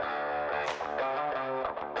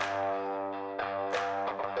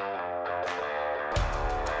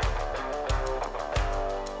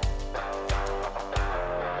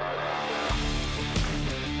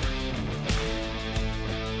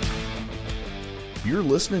You're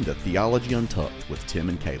listening to Theology Untucked with Tim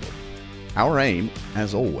and Caleb. Our aim,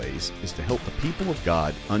 as always, is to help the people of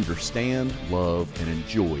God understand, love, and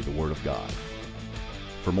enjoy the Word of God.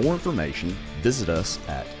 For more information, visit us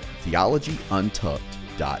at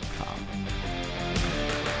theologyuntucked.com.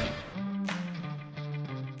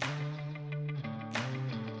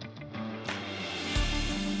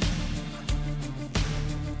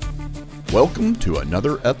 Welcome to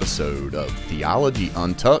another episode of Theology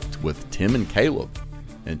Untucked with Tim and Caleb.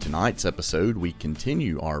 In tonight's episode, we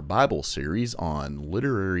continue our Bible series on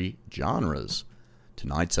literary genres.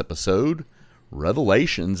 Tonight's episode,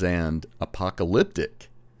 Revelations and Apocalyptic.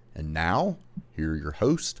 And now, here are your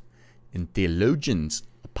hosts and theologians,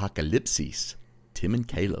 Apocalypsis, Tim and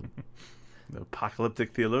Caleb. The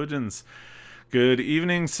apocalyptic theologians. Good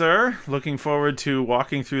evening, sir. Looking forward to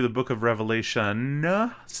walking through the book of Revelation,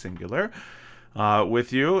 singular,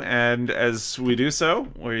 with you. And as we do so,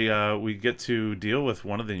 we get to deal with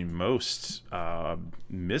one of the most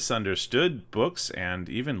misunderstood books and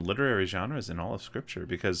even literary genres in all of Scripture.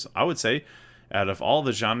 Because I would say, out of all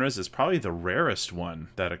the genres, it's probably the rarest one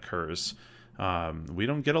that occurs. We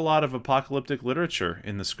don't get a lot of apocalyptic literature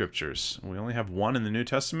in the Scriptures. We only have one in the New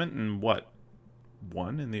Testament and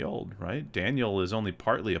one in the Old, right? Daniel is only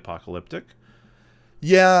partly apocalyptic.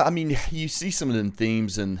 Yeah, I mean, you see some of them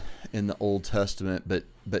themes in the Old Testament, but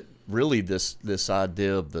really this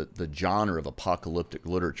idea of the genre of apocalyptic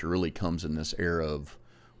literature really comes in this era of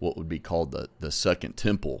what would be called the Second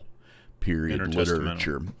Temple period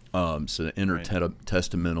literature. So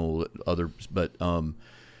intertestamental, others, but so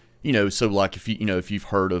like if you've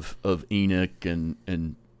heard of Enoch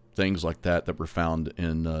and things like that were found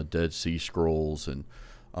in Dead Sea Scrolls, and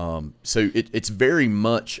so it's very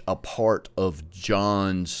much a part of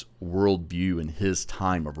John's worldview in his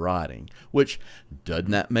time of writing. Which,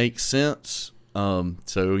 doesn't that make sense? So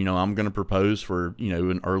I'm going to propose for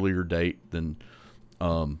an earlier date than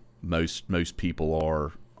most people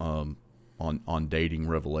are on dating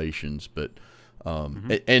Revelations, but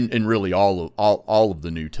and really all of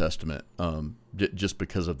the New Testament, just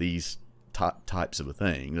because of these types of a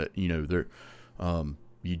thing that there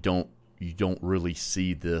you don't really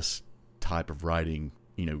see this type of writing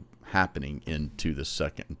happening into the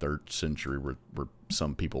second and third century where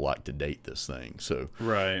some people like to date this thing. So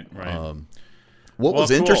right. What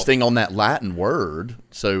was interesting on that Latin word,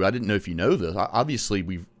 so I didn't know if you know this, obviously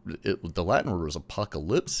the Latin word was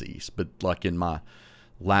apocalypsis, but like in my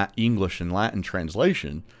English and Latin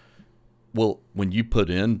translation, well, when you put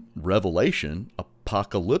in Revelation,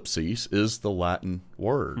 apocalypsis is the Latin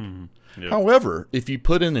word. Yep. However, if you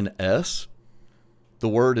put in an S, the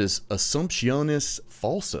word is assumptionis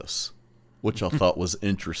falsus, which I thought was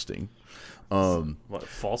interesting. What,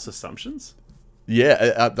 false assumptions?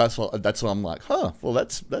 Yeah, that's what I'm like, well,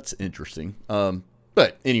 that's interesting.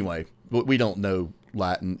 But anyway, we don't know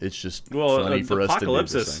Latin. It's just funny for us to do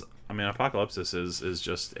this thing. I mean, apocalypsis is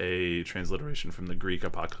just a transliteration from the Greek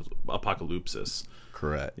apocalypsis.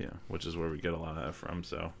 Correct. Yeah, which is where we get a lot of that from.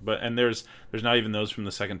 So, and there's not even those from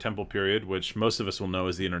the Second Temple period, which most of us will know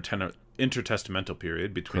is the intertestamental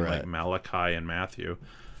period between like Malachi and Matthew.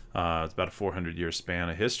 It's about a 400-year span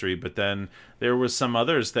of history. But then there was some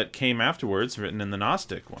others that came afterwards, written in the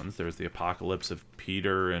Gnostic ones. There's the Apocalypse of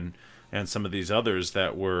Peter and some of these others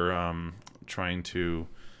that were trying to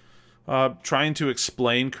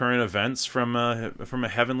explain current events from a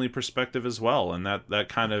heavenly perspective as well, and that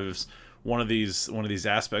kind of is one of these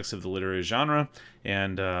aspects of the literary genre.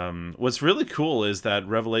 And what's really cool is that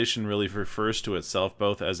Revelation really refers to itself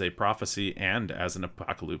both as a prophecy and as an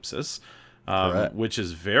apocalypsis, which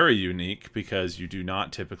is very unique because you do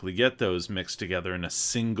not typically get those mixed together in a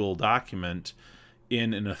single document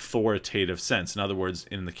in an authoritative sense. In other words,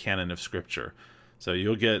 in the canon of Scripture. So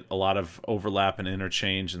you'll get a lot of overlap and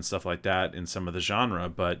interchange and stuff like that in some of the genre,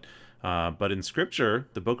 but in Scripture,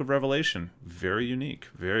 the book of Revelation, very unique,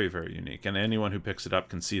 very, very unique. And anyone who picks it up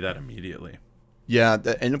can see that immediately. Yeah,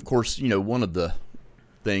 and of course, one of the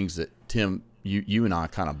things that, Tim, you and I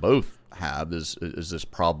kind of both have is this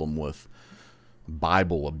problem with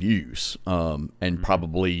Bible abuse, and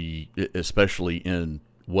probably, especially in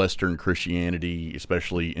Western Christianity,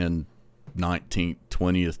 especially in 19th,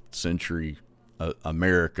 20th century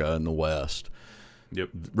America in the West. Yep.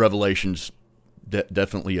 Revelation's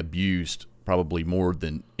definitely abused, probably more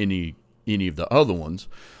than any of the other ones,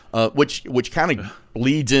 which kind of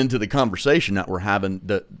leads into the conversation that we're having.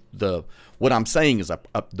 What I'm saying is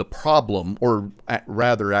the problem, or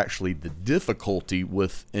rather actually the difficulty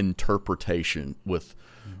with interpretation with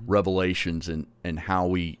Revelations and how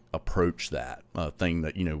we approach that thing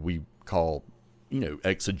that we call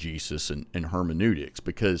exegesis and hermeneutics,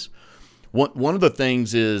 because One of the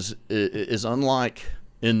things is unlike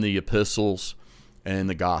in the epistles and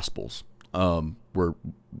the gospels, where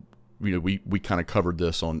we kind of covered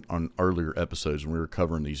this on earlier episodes when we were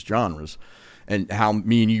covering these genres, and how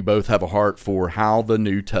me and you both have a heart for how the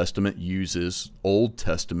New Testament uses Old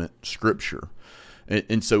Testament scripture.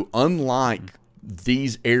 And so unlike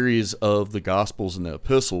these areas of the Gospels and the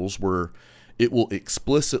epistles where it will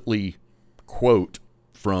explicitly quote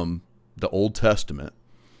from the Old Testament,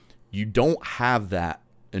 you don't have that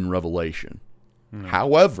in Revelation. No.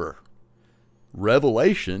 However,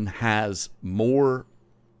 Revelation has more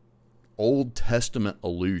Old Testament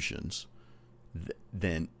allusions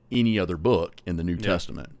than any other book in the New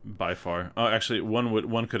Testament. By far. Actually,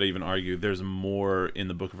 one could even argue there's more in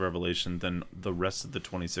the book of Revelation than the rest of the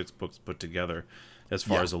 26 books put together as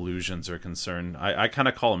far as allusions are concerned. I kind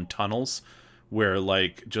of call them tunnels, where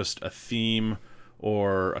like just a theme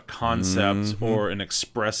or a concept or an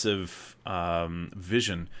expressive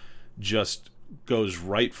vision just goes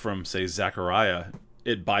right from, say, Zechariah.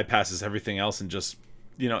 It bypasses everything else and just,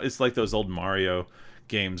 it's like those old Mario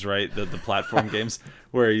games, right? The platform games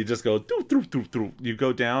where you just go you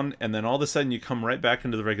go down, and then all of a sudden you come right back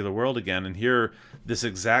into the regular world again, and here this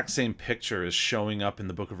exact same picture is showing up in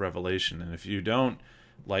the book of Revelation. And if you don't,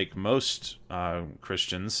 like most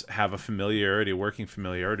Christians, have a working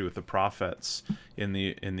familiarity with the prophets in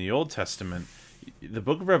the Old Testament, the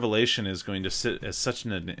book of Revelation is going to sit as such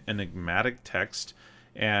an enigmatic text.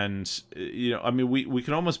 And we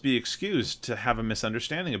can almost be excused to have a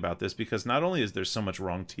misunderstanding about this, because not only is there so much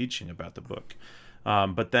wrong teaching about the book,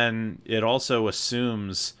 but then it also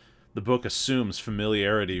assumes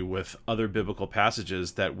familiarity with other biblical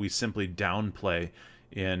passages that we simply downplay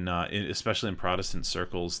in especially in Protestant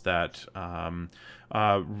circles, that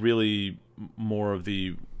really more of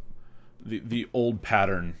the old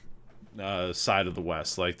pattern side of the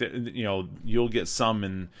West. Like, you'll get some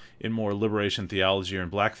in more liberation theology or in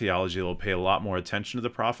black theology that'll pay a lot more attention to the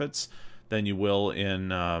prophets than you will in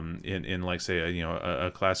like, say,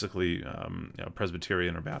 a classically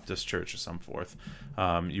Presbyterian or Baptist church or some forth.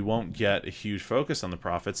 You won't get a huge focus on the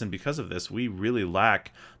prophets, and because of this, we really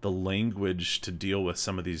lack the language to deal with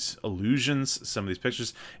some of these allusions, some of these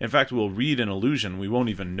pictures. In fact, we'll read an allusion, we won't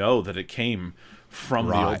even know that it came from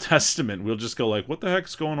the Old Testament. We'll just go like, what the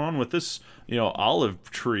heck's going on with this,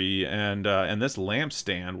 olive tree and this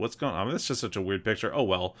lampstand? What's going on? That's just such a weird picture. Oh,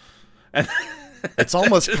 well. And it's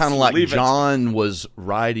almost kind of like John was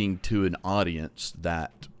writing to an audience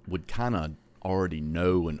that would kind of already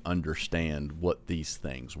know and understand what these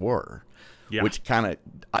things were, which kind of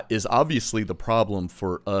is obviously the problem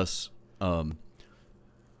for us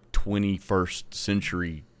 21st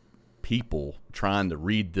century people trying to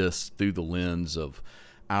read this through the lens of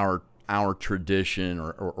our tradition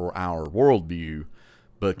or our worldview,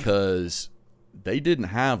 because they didn't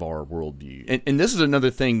have our worldview. And this is another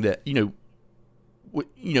thing that in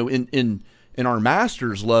our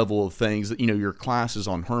master's level of things, that your classes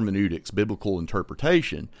on hermeneutics, biblical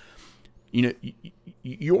interpretation,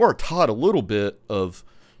 you are taught a little bit of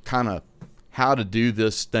kind of how to do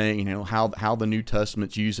this thing, how the New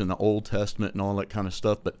Testament's using the Old Testament and all that kind of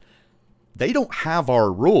stuff, but they don't have our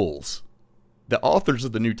rules. The authors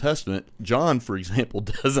of the New Testament, John, for example,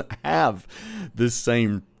 doesn't have the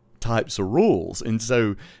same types of rules. And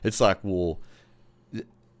so it's like, well,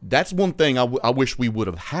 that's one thing I wish we would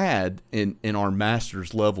have had in our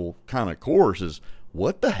master's level kind of course is,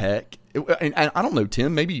 what the heck? And I don't know,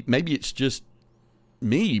 Tim, maybe it's just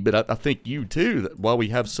me, but I think you too, that while we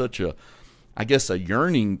have such a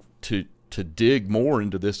yearning to dig more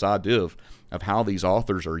into this idea of how these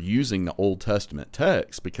authors are using the Old Testament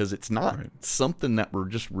text, because it's not something that we're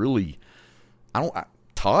just really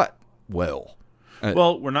taught well.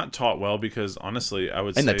 Well, we're not taught well because, honestly, I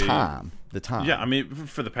would say... And the time. Yeah, I mean,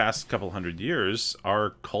 for the past couple hundred years,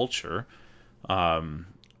 our culture had,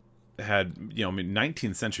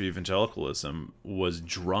 19th century evangelicalism was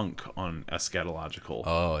drunk on eschatological.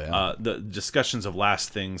 Oh, yeah. The discussions of last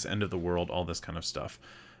things, end of the world, all this kind of stuff.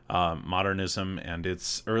 Modernism and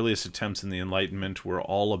its earliest attempts in the Enlightenment were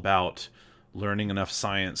all about learning enough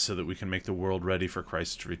science so that we can make the world ready for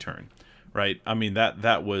Christ's return. Right? I mean,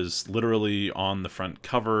 that was literally on the front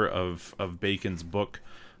cover of Bacon's book.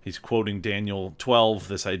 He's quoting Daniel 12,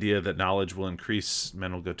 this idea that knowledge will increase,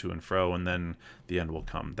 men will go to and fro, and then the end will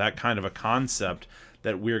come. That kind of a concept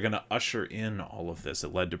that we're going to usher in all of this.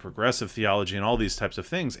 It led to progressive theology and all these types of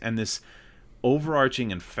things, and this overarching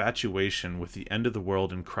infatuation with the end of the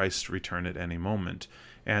world and Christ's return at any moment.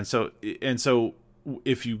 And so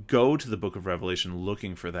if you go to the book of Revelation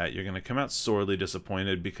looking for that, you're going to come out sorely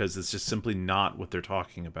disappointed, because it's just simply not what they're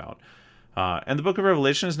talking about. And the book of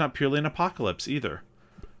Revelation is not purely an apocalypse either.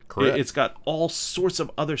 Correct. It's got all sorts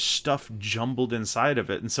of other stuff jumbled inside of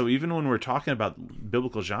it. And so even when we're talking about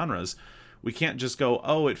biblical genres, we can't just go,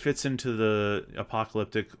 oh, it fits into the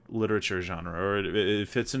apocalyptic literature genre, or it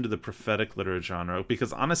fits into the prophetic literature genre,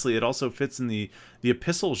 because honestly, it also fits in the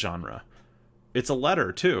epistle genre. It's a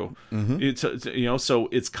letter too. It's so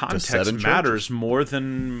its context matters more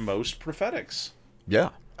than most prophetics. Yeah.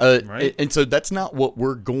 Right. And so that's not what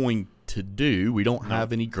we're going to do. We don't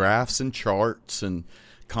have any graphs and charts and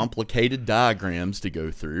complicated diagrams to go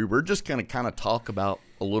through. We're just going to kind of talk about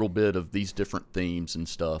a little bit of these different themes and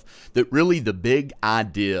stuff. That really the big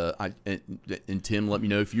idea, and Tim, let me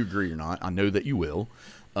know if you agree or not. I know that you will.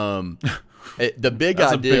 The big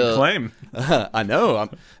That's idea. A big claim. I know.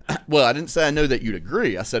 Well, I didn't say I know that you'd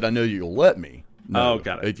agree. I said I know you'll let me. No,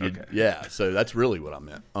 got it. Okay. Yeah, so that's really what I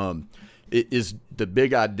meant. It is the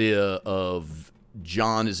big idea of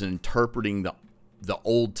John is interpreting the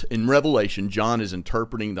old in Revelation. John is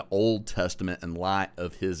interpreting the Old Testament in light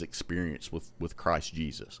of his experience with Christ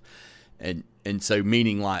Jesus, and so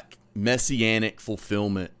meaning like messianic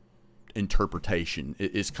fulfillment interpretation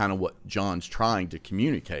is kind of what John's trying to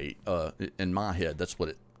communicate. In my head, that's what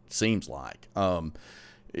it seems like,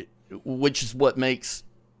 which is what makes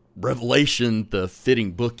Revelation the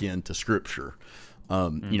fitting bookend to Scripture.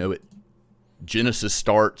 Genesis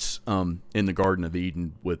starts in the Garden of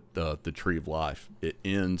Eden with the tree of life. It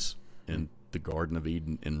ends in the Garden of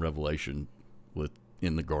Eden in Revelation with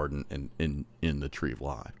in the garden and in the tree of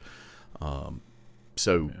life.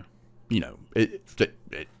 It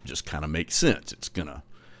just kind of makes sense. It's gonna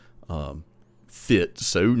fit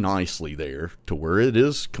so nicely there to where it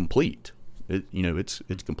is complete.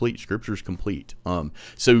 It's complete. Scripture's complete.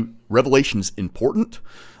 So Revelation's important.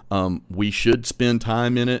 We should spend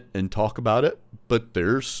time in it and talk about it, but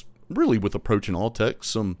there's really, with approaching all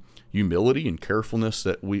texts, some humility and carefulness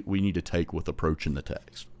that we need to take with approaching the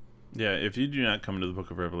text. Yeah, if you do not come into the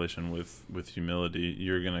book of Revelation with humility,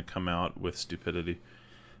 you're going to come out with stupidity.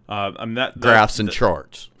 Graphs and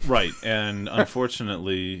charts. Right, and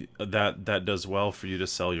unfortunately, that does well for you to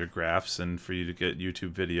sell your graphs and for you to get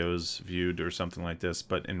YouTube videos viewed or something like this.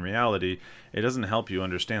 But in reality, it doesn't help you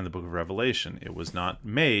understand the book of Revelation. It was not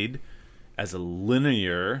made as a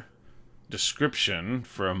linear description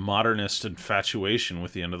for a modernist infatuation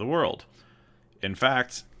with the end of the world. In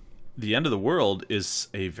fact, the end of the world is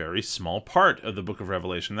a very small part of the book of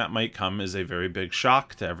Revelation. That might come as a very big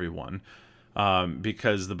shock to everyone.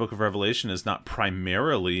 Because the book of Revelation is not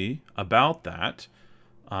primarily about that,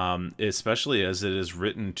 especially as it is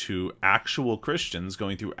written to actual Christians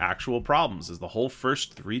going through actual problems, as the whole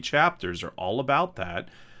first 3 chapters are all about that,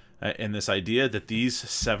 and this idea that these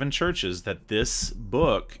 7 churches that this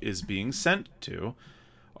book is being sent to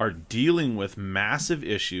are dealing with massive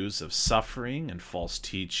issues of suffering and false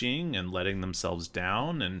teaching and letting themselves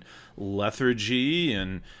down and lethargy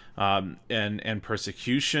and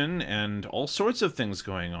persecution and all sorts of things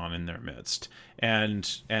going on in their midst.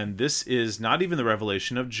 And this is not even the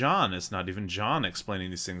revelation of John. It's not even John explaining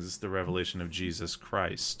these things. It's the revelation of Jesus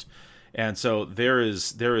Christ. And so there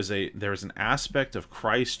is an aspect of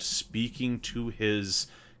Christ speaking to his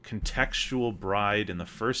contextual bride in the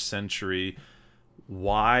first century,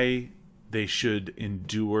 why they should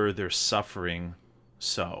endure their suffering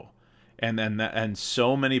so. And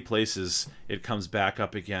so many places it comes back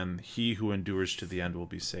up again. He who endures to the end will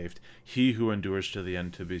be saved. He who endures to the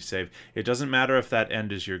end to be saved. It doesn't matter if that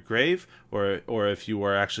end is your grave or if you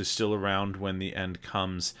are actually still around when the end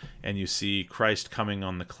comes and you see Christ coming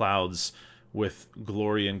on the clouds with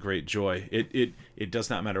glory and great joy. It does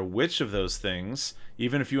not matter which of those things,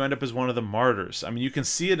 even if you end up as one of the martyrs. I mean, you can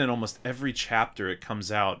see it in almost every chapter it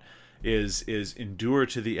comes out is endure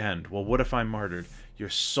to the end. Well, what if I'm martyred? Your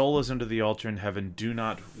soul is under the altar in heaven. Do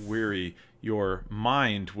not weary your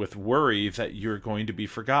mind with worry that you're going to be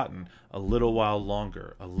forgotten. A little while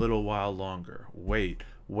longer, a little while longer. Wait.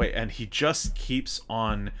 And he just keeps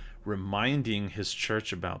on reminding his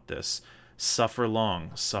church about this. Suffer long,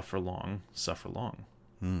 suffer long, suffer long.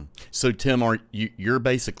 So, Tim, you're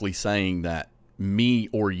basically saying that me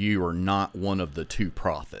or you are not one of the 2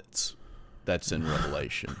 prophets that's in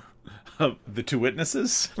Revelation. The 2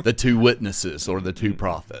 witnesses? The 2 witnesses or the 2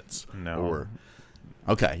 prophets? No.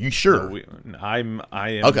 Okay, you sure? No, I am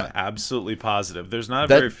okay. Absolutely positive. There's not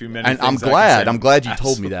very few many. And I'm glad you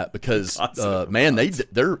told me that because man,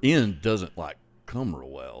 their end doesn't come real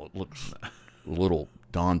well. It looks a little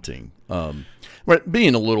daunting.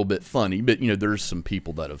 Being a little bit funny, but there's some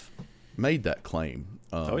people that have made that claim.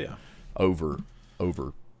 Over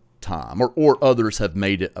time, or others have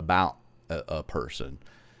made it about a person.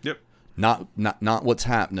 Yep. not what's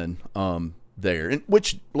happening there. And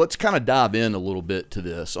which let's kind of dive in a little bit to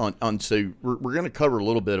this. So we're going to cover a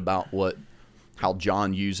little bit about how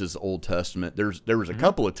John uses the Old Testament. There was a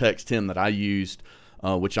couple of texts, Tim, that I used,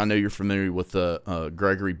 which I know you're familiar with.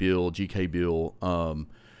 Gregory Beale, G.K. Beale.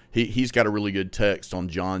 He's got a really good text on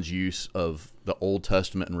John's use of the Old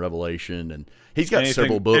Testament and Revelation, and he's got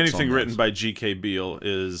several books. Anything on written this. by G.K. Beale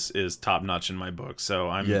is top notch in my book.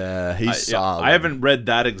 So he's solid. I haven't read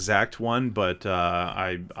that exact one, but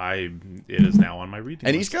it is now on my reading.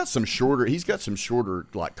 And list. He's got some shorter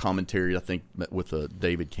like commentary, I think, with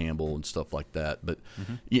David Campbell and stuff like that. But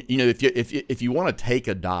if you want to take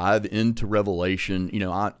a dive into Revelation,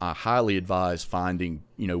 I highly advise finding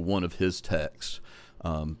one of his texts.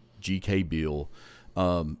 G.K. Beale.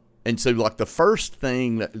 And so like the first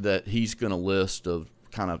thing that he's going to list of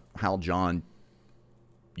kind of how John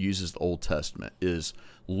uses the Old Testament is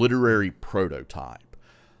literary prototype.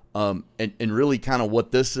 And really kind of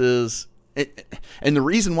what this is. And the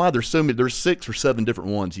reason why there's 6 or 7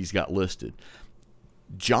 different ones he's got listed.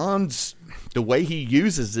 The way he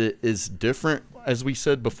uses it is different, as we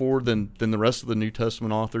said before, than the rest of the New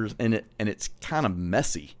Testament authors. And it's kind of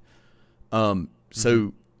messy.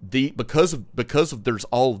 So because of there's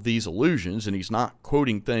all of these allusions, and he's not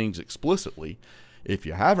quoting things explicitly. If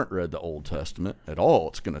you haven't read the Old Testament at all,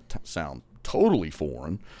 it's going to sound totally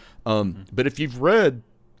foreign. But if you've read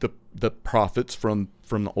the prophets from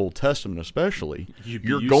the Old Testament, especially,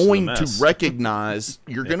 you're going to recognize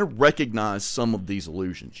some of these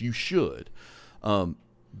allusions. You should,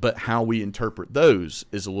 but how we interpret those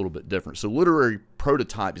is a little bit different. So literary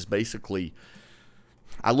prototype is basically,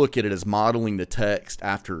 I look at it as modeling the text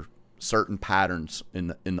after certain patterns in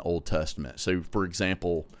the Old Testament. So, for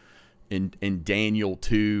example, in Daniel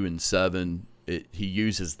 2 and 7, he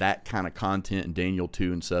uses that kind of content in Daniel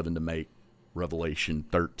 2 and 7 to make Revelation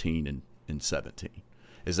 13 and 17.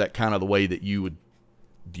 Is that kind of the way that you would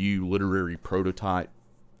view literary prototype?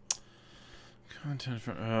 Content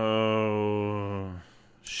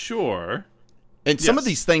sure. And some of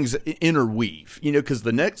these things interweave, because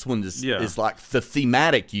the next one is like the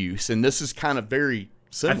thematic use, and this is kind of very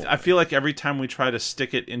similar. I feel like every time we try to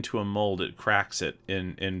stick it into a mold, it cracks it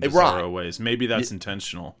in bizarro ways. Maybe that's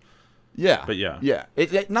intentional. Yeah, but yeah.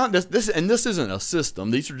 Not this, and this isn't a system.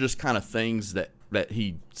 These are just kind of things that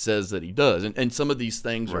he says that he does, and some of these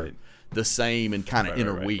things are the same and kind of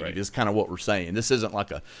interweave. Is kind of what we're saying. This isn't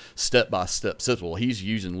like a step-by-step system. Well, he's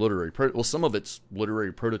using some of it's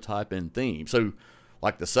literary prototype and theme. So,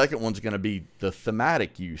 like the second one's going to be the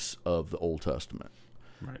thematic use of the Old Testament.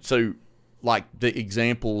 Right. So, like the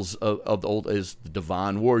examples of the Old is the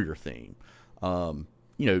divine warrior theme.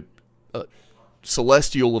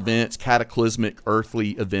 Celestial events, cataclysmic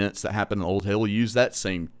earthly events that happen in the Old Testament. He'll use that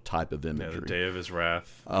same type of imagery. The day of his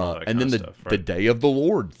wrath. And then the day of the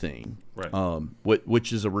Lord theme, right.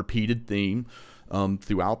 Which is a repeated theme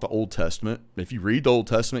throughout the Old Testament. If you read the Old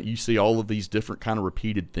Testament, you see all of these different kind of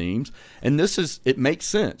repeated themes. And it makes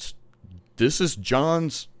sense. This is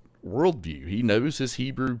John's worldview. He knows his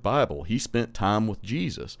Hebrew Bible. He spent time with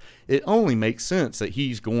Jesus. It only makes sense that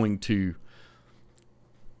he's going to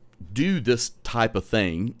do this type of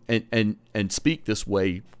thing and speak this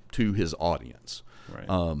way to his audience.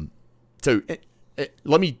 Right. So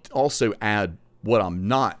let me also add what I'm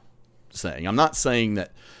not saying. I'm not saying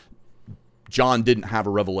that John didn't have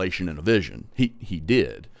a revelation and a vision. He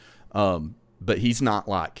did. But he's not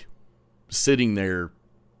like sitting there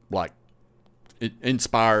like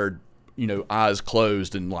inspired, eyes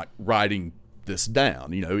closed and like writing this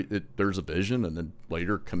down. There's a vision and then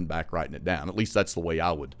later come back writing it down. At least that's the way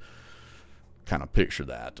I would kind of picture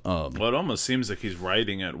that. Well, it almost seems like he's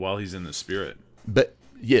writing it while he's in the Spirit. But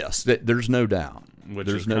yes, there's no doubt. Which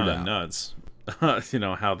there's is kind of nuts. How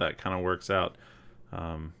that kind of works out.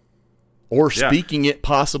 Or speaking it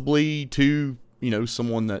possibly to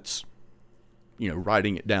someone that's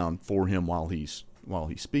writing it down for him while he's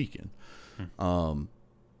speaking.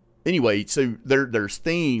 Anyway, so there's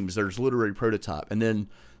themes, there's literary prototype, and then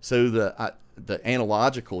so the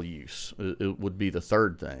analogical use it would be the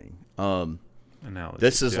third thing. Analogy,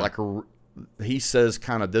 this is like he says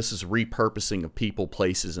kind of this is repurposing of people,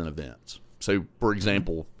 places, and events. So, for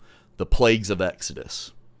example, the plagues of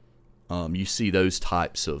Exodus. You see those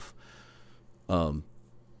types of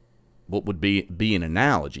what would be an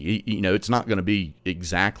analogy. It's not going to be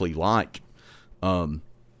exactly like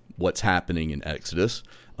what's happening in Exodus.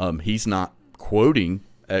 He's not quoting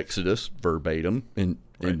Exodus verbatim in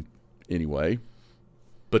any way,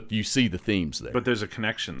 but you see the themes there. But there's a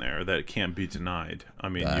connection there that can't be denied. I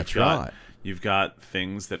mean, That's you've got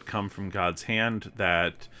things that come from God's hand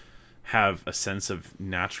that have a sense of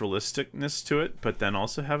naturalisticness to it, but then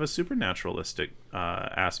also have a supernaturalistic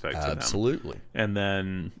aspect to them. Absolutely. And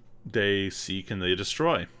then they seek and they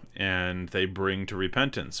destroy, and they bring to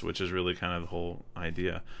repentance, which is really kind of the whole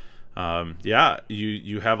idea.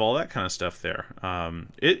 You have all that kind of stuff there.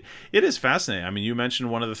 It is fascinating. I mean, you mentioned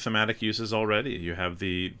one of the thematic uses already. You have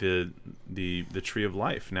the tree of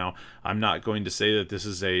life. Now, I'm not going to say that this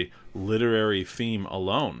is a literary theme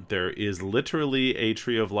alone. There is literally a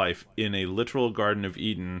tree of life in a literal Garden of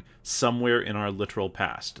Eden somewhere in our literal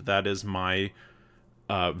past. That is my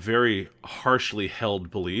very harshly held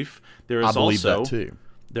belief. I believe that too.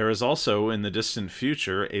 There is also in the distant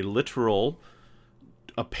future a literal,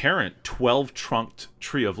 apparent 12-trunked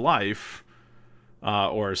tree of life,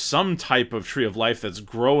 or some type of tree of life that's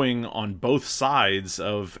growing on both sides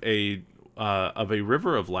of a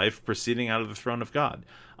river of life proceeding out of the throne of God.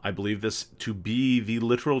 I believe this to be the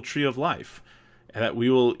literal tree of life, that we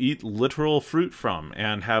will eat literal fruit from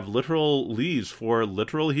and have literal leaves for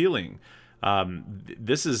literal healing.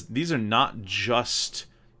 These are not just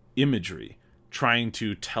imagery trying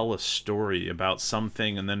to tell a story about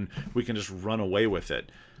something and then we can just run away with it.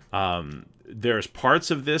 There's parts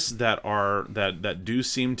of this that do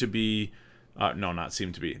seem to be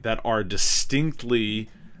that are distinctly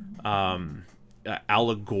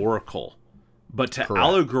allegorical. But to Correct.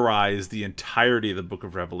 allegorize the entirety of the book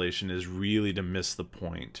of Revelation is really to miss the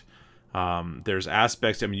point. There's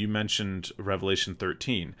aspects, I mean, you mentioned Revelation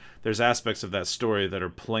 13. There's aspects of that story that are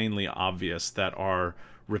plainly obvious, that are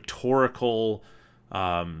rhetorical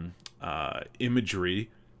imagery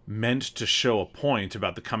meant to show a point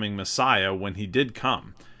about the coming Messiah when he did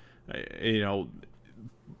come.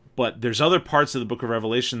 But there's other parts of the book of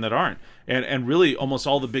Revelation that aren't. And really almost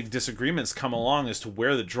all the big disagreements come along as to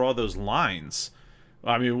where to draw those lines.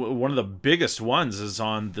 I mean, one of the biggest ones is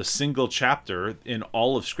on the single chapter in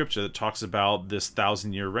all of Scripture that talks about this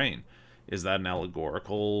 1,000-year reign. Is that an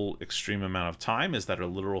allegorical extreme amount of time? Is that a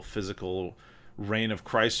literal physical reign of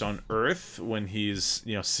Christ on earth when he's,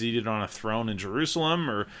 seated on a throne in Jerusalem?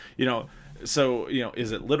 Or, is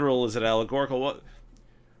it literal? Is it allegorical? Well,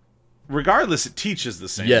 regardless, it teaches the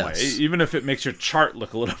same way, even if it makes your chart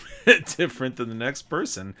look a little bit different than the next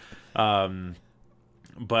person.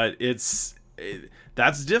 But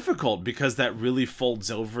that's difficult because that really folds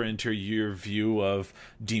over into your view of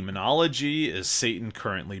demonology. Is Satan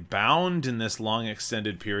currently bound in this long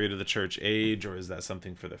extended period of the church age, or is that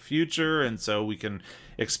something for the future? And so we can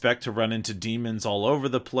expect to run into demons all over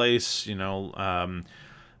the place.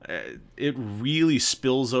 It really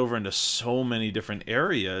spills over into so many different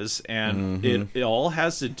areas, and it all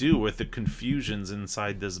has to do with the confusions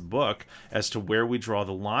inside this book as to where we draw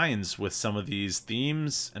the lines with some of these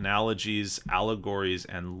themes, analogies, allegories,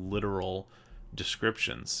 and literal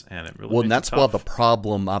descriptions. And it really and that's why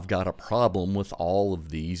I've got a problem with all of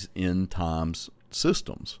these end times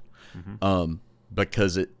systems,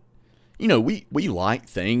 because we like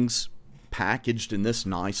things packaged in this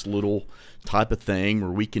nice little type of thing where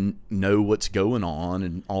we can know what's going on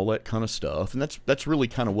and all that kind of stuff, and that's really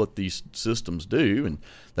kind of what these systems do, and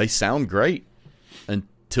they sound great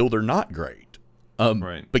until they're not great,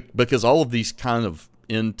 right? Because all of these kind of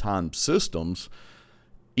end time systems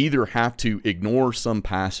either have to ignore some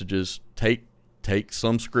passages, take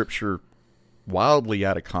some scripture wildly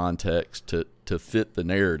out of context to fit the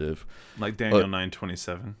narrative, like Daniel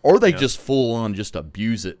 9:27, or they just full on just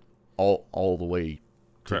abuse it all the way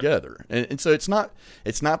together. And so it's not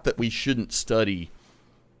that we shouldn't study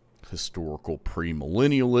historical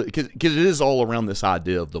premillennial, because it is all around this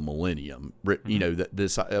idea of the millennium, that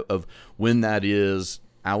this of when that is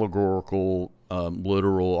allegorical,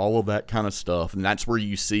 literal, all of that kind of stuff, and that's where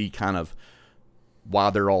you see kind of why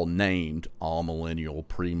they're all named amillennial,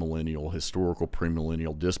 premillennial, historical,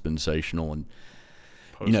 premillennial, dispensational,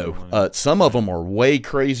 and some of them are way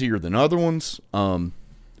crazier than other ones.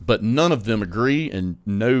 But none of them agree, and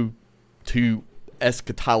no two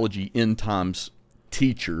eschatology end times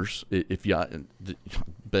teachers, if you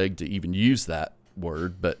beg to even use that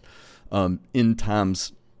word, but end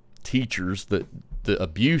times teachers, the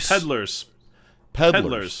abuse... Peddlers,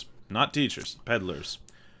 not teachers, peddlers.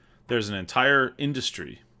 There's an entire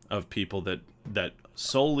industry of people that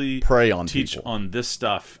solely teach on this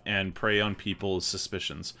stuff and prey on people's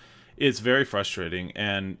suspicions. It's very frustrating,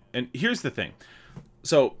 and here's the thing.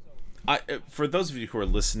 So, for those of you who are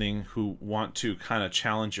listening who want to kind of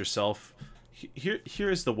challenge yourself,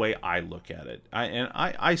 here's the way I look at it.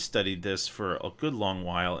 I studied this for a good long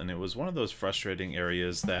while, and it was one of those frustrating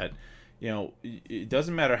areas that, it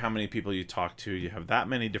doesn't matter how many people you talk to, you have that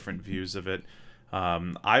many different views of it.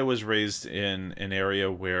 I was raised in an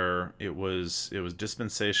area where it was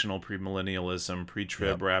dispensational premillennialism,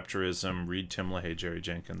 pre-trib rapturism. Read Tim LaHaye, Jerry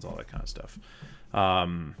Jenkins, all that kind of stuff.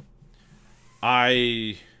 I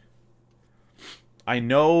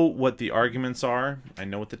know what the arguments are. I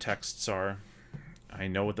know what the texts are. I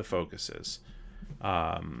know what the focus is.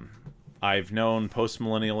 I've known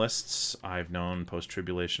postmillennialists. I've known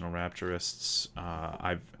post-tribulational rapturists.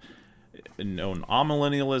 I've known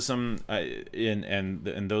amillennialism,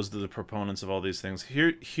 and those are the proponents of all these things.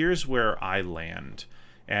 Here's where I land,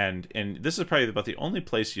 and this is probably about the only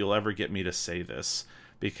place you'll ever get me to say this,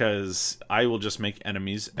 because I will just make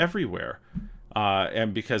enemies everywhere.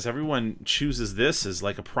 And because everyone chooses this as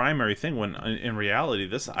like a primary thing, when in reality,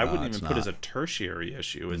 this I wouldn't even put as a tertiary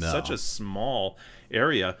issue. It's such a small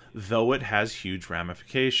area, though it has huge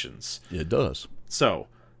ramifications. It does. So,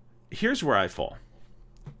 here's where I fall.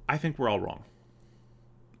 I think we're all wrong.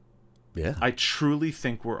 Yeah. I truly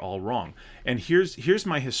think we're all wrong. And here's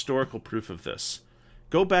my historical proof of this.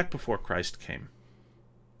 Go back before Christ came.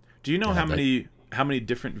 Do you know how many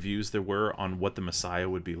different views there were on what the Messiah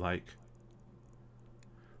would be like?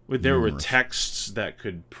 There were texts that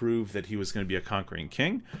could prove that he was going to be a conquering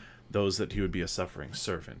king, those that he would be a suffering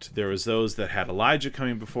servant. There was those that had Elijah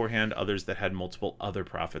coming beforehand, others that had multiple other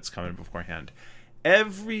prophets coming beforehand.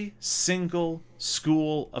 Every single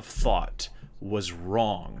school of thought was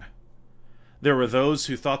wrong. There were those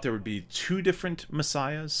who thought there would be two different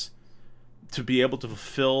messiahs to be able to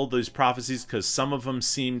fulfill those prophecies, because some of them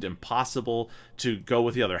seemed impossible to go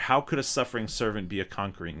with the other. How could a suffering servant be a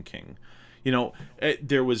conquering king? You know,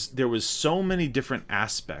 there was so many different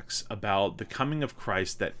aspects about the coming of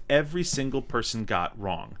Christ that every single person got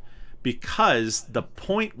wrong, because the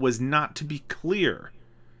point was not to be clear.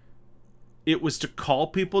 It was to call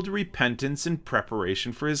people to repentance in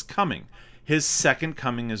preparation for his coming. His second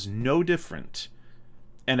coming is no different.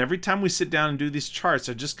 And every time we sit down and do these charts,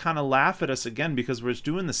 I just kind of laugh at us again, because we're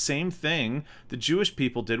doing the same thing the Jewish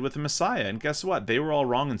people did with the Messiah. And guess what? They were all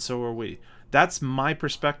wrong, and so are we. That's my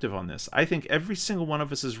perspective on this. I think every single one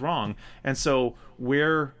of us is wrong. And so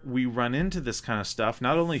where we run into this kind of stuff,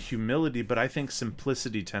 not only humility, but I think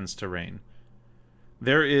simplicity tends to reign.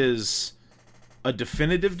 There is a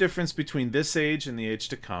definitive difference between this age and the age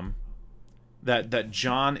to come that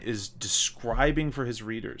John is describing for his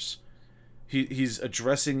readers. He's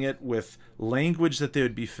addressing it with language that they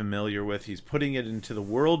would be familiar with. He's putting it into the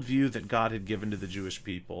worldview that God had given to the Jewish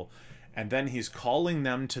people. And then he's calling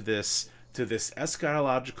them to this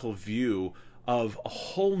eschatological view of a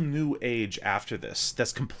whole new age after this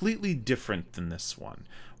that's completely different than this one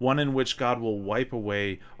in which God will wipe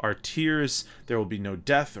away our tears. There will be no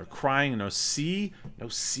death or crying, no sea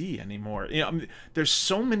anymore. You know, I mean, there's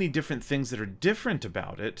so many different things that are different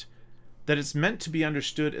about it, that it's meant to be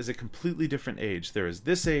understood as a completely different age. There is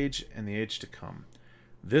this age and the age to come,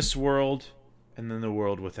 this world and then the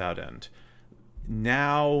world without end.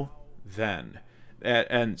 Now, then.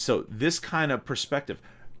 And so this kind of perspective,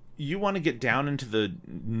 you want to get down into the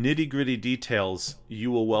nitty-gritty details,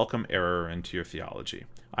 you will welcome error into your theology.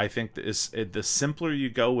 I think the simpler you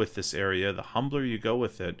go with this area, the humbler you go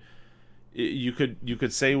with it, you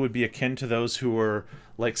could say it would be akin to those who were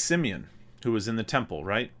like Simeon, who was in the temple,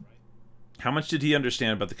 right? How much did he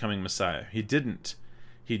understand about the coming Messiah? He didn't.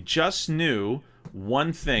 He just knew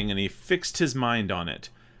one thing, and he fixed his mind on it.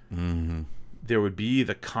 Mm-hmm. There would be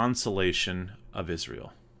the consolation of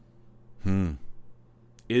Israel.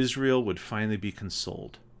 Israel would finally be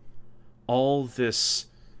consoled. All this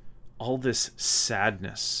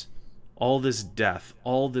sadness, all this death,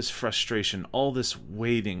 all this frustration, all this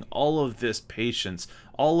waiting, all of this patience,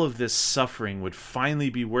 all of this suffering would finally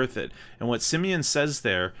be worth it. And what Simeon says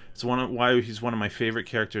there is why he's one of my favorite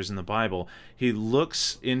characters in the Bible. He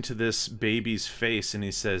looks into this baby's face and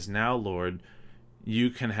he says, "Now, Lord, you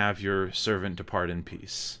can have your servant depart in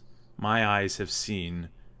peace. My eyes have seen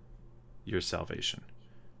your salvation."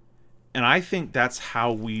 And I think that's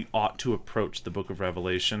how we ought to approach the book of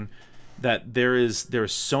Revelation, that there is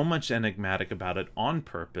so much enigmatic about it on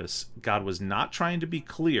purpose. God was not trying to be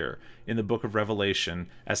clear in the book of Revelation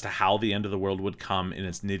as to how the end of the world would come in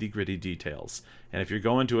its nitty-gritty details. And if you're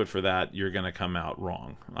going to it for that, you're going to come out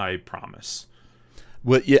wrong. I promise.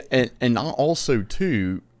 Well, yeah, and also,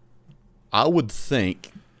 too, I would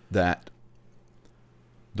think that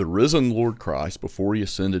the risen Lord Christ, before he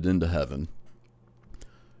ascended into heaven,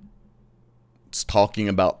 it's talking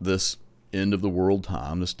about this end of the world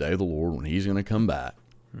time, this day of the Lord, when he's going to come back.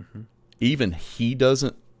 Mm-hmm. Even he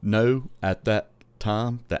doesn't know at that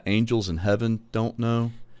time. The angels in heaven don't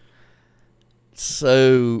know.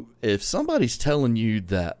 So if somebody's telling you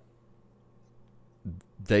that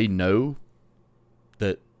they know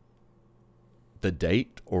the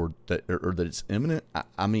date or that it's imminent.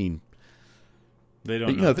 I mean, They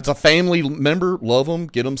don't if it's a family member, love them,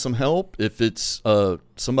 get them some help. If it's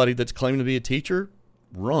somebody that's claiming to be a teacher,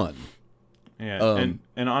 run. Yeah,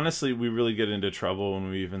 and honestly, we really get into trouble when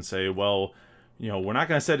we even say, well, we're not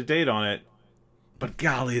going to set a date on it, but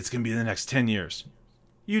golly, it's going to be the next 10 years.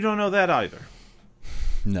 You don't know that either.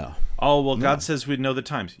 No. Oh, well, God says we'd know the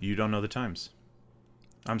times. You don't know the times.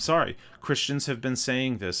 I'm sorry. Christians have been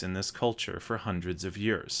saying this in this culture for hundreds of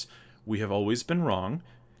years. We have always been wrong.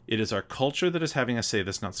 It is our culture that is having us say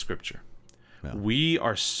this, not Scripture. No. We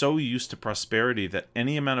are so used to prosperity that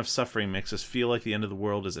any amount of suffering makes us feel like the end of the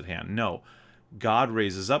world is at hand. No. God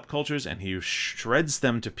raises up cultures and he shreds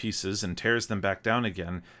them to pieces and tears them back down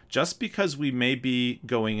again. Just because we may be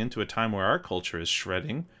going into a time where our culture is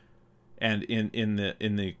shredding and in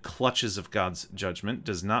the clutches of God's judgment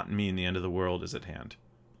does not mean the end of the world is at hand.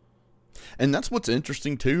 And that's what's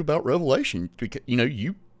interesting too about Revelation.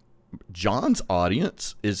 John's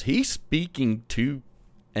audience, is he speaking to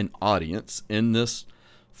an audience in this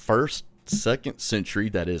first, second century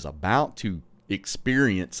that is about to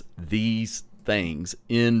experience these things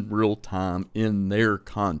in real time in their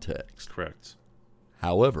context. Correct.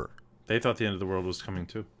 However, they thought the end of the world was coming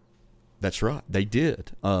too. That's right. They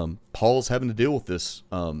did. Paul's having to deal with this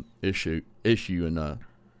issue in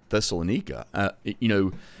Thessalonica.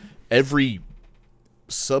 Every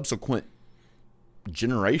subsequent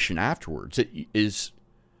generation afterwards is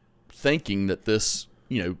thinking that the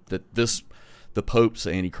Pope's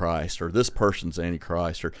Antichrist or this person's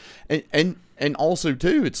Antichrist, and also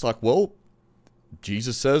too, it's like, well,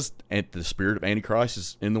 Jesus says the spirit of Antichrist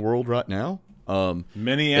is in the world right now.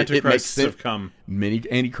 Many Antichrists have come. Many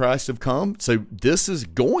Antichrists have come. So this is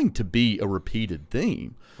going to be a repeated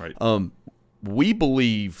theme. Right. We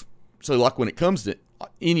believe, so like when it comes to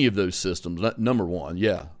any of those systems, number one,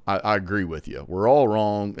 yeah, I agree with you. We're all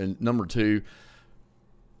wrong. And number two,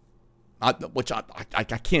 I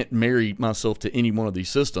can't marry myself to any one of these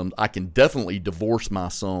systems. I can definitely divorce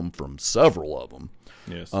myself from several of them.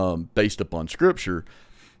 Yes. Based upon Scripture.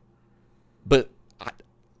 But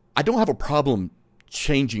I don't have a problem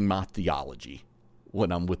changing my theology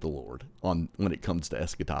when I'm with the Lord when it comes to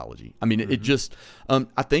eschatology. I mean, it just,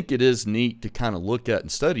 I think it is neat to kind of look at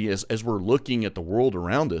and study as we're looking at the world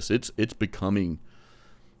around us. It's becoming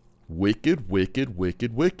wicked, wicked,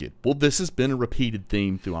 wicked, wicked. Well, this has been a repeated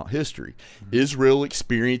theme throughout history. Israel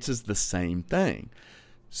experiences the same thing.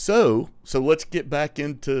 So let's get back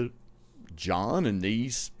into John and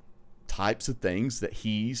these types of things that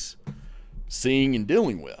he's seeing and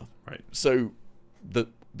dealing with. Right. So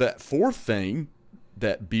that fourth thing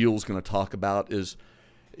that Beale's going to talk about is,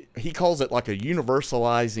 he calls it like a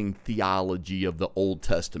universalizing theology of the Old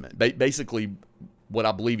Testament. Basically, what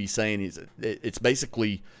I believe he's saying is it's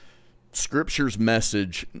basically Scripture's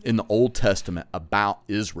message in the Old Testament about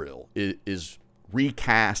Israel is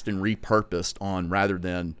recast and repurposed on, rather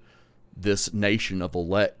than this nation of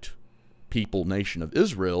elect people, nation of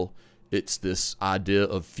Israel, it's this idea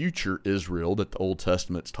of future Israel that the Old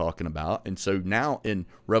Testament's talking about. And so now in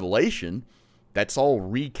Revelation, that's all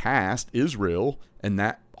recast Israel, and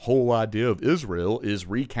that whole idea of Israel is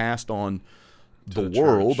recast on the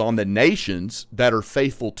world, on the nations that are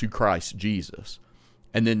faithful to Christ Jesus.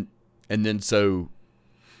 And then so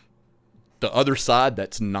the other side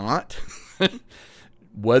that's not,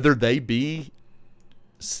 whether they be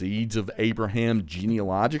seeds of Abraham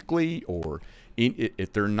genealogically, or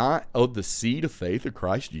if they're not of the seed of faith of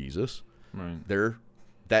Christ Jesus, right, they're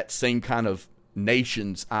that same kind of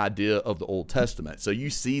nation's idea of the Old Testament. So you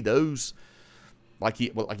see those, like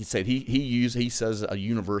he said, he says a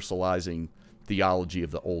universalizing theology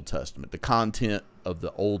of the Old Testament, the content of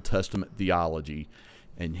the Old Testament theology,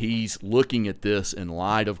 and he's looking at this in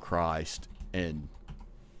light of Christ and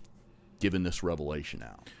giving this revelation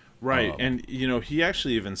out. Right, and he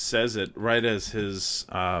actually even says it right as his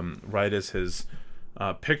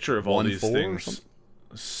picture of all these things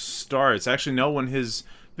starts. Actually, no, when his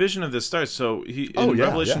vision of this starts. So in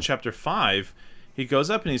Revelation chapter 5, he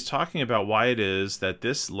goes up and he's talking about why it is that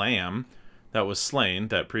this lamb that was slain,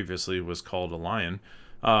 that previously was called a lion,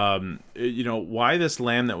 why this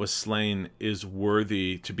lamb that was slain is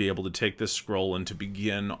worthy to be able to take this scroll and to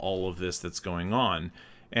begin all of this that's going on.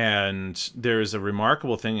 And there's a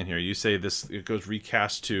remarkable thing in here. You say this, it goes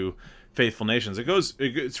recast to faithful nations.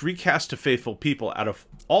 It's recast to faithful people out of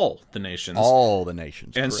all the nations. All the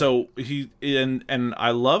nations. And correct. So and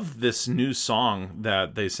I love this new song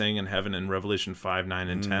that they sang in heaven in Revelation 5, 9,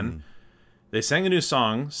 and 10. They sang a new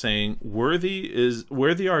song saying,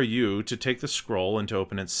 Worthy are you to take the scroll and to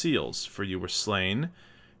open its seals, for you were slain,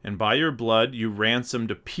 and by your blood you ransomed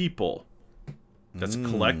a people That's a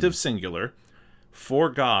collective singular, for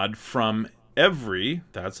God from every,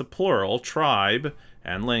 that's a plural, tribe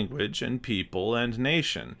and language and people and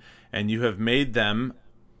nation. And you have made them,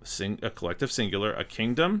 a collective singular, a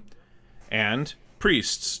kingdom and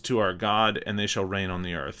priests to our God, and they shall reign on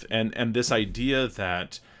the earth. And this idea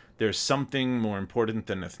that there's something more important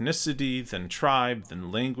than ethnicity, than tribe,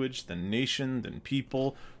 than language, than nation, than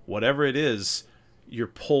people, whatever it is, you're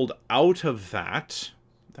pulled out of that.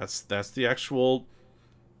 That's the actual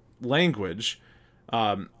language,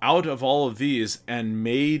 out of all of these and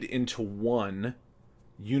made into one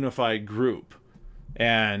unified group.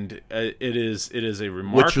 And it is a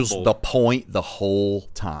remarkable, which was the point the whole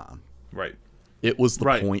time. Right. It was the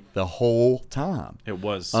point the whole time. It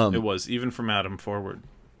was even from Adam forward.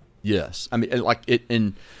 Yes, I mean, like it,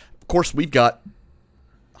 and of course we've got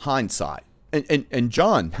hindsight, and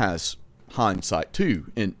John has hindsight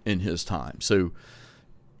too in his time. So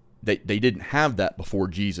they didn't have that before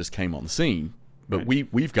Jesus came on the scene, but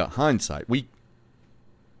we've got hindsight.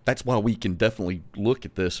 That's why we can definitely look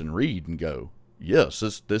at this and read and go,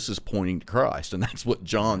 yes, this is pointing to Christ, and that's what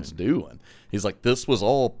John's doing. He's like, this was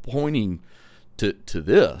all pointing to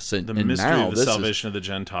this, and the mystery now of the salvation of the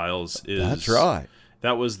Gentiles is that's right.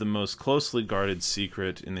 That was the most closely guarded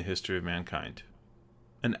secret in the history of mankind.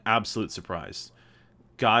 An absolute surprise.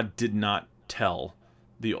 God did not tell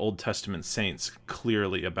the Old Testament saints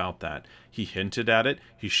clearly about that. He hinted at it.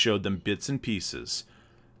 He showed them bits and pieces.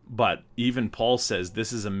 But even Paul says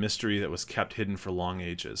this is a mystery that was kept hidden for long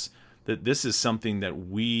ages. That this is something that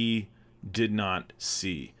we did not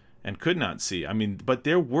see and could not see. I mean, but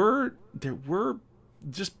there were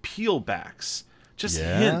just peelbacks. Just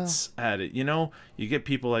hints at it. You know, you get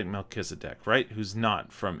people like Melchizedek, right, who's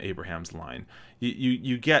not from Abraham's line.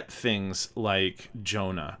 You get things like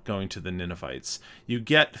Jonah going to the Ninevites. You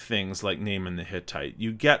get things like Naaman the Hittite.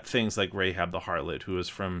 You get things like Rahab the harlot, who is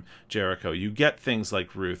from Jericho. You get things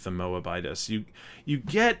like Ruth the Moabitess. You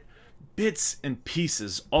get bits and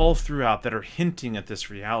pieces all throughout that are hinting at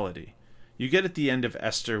this reality. You get at the end of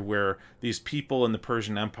Esther where these people in the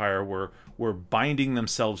Persian Empire were binding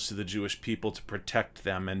themselves to the Jewish people to protect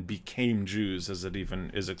them and became Jews, as it even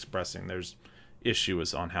is expressing. There's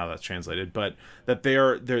issues on how that's translated, but that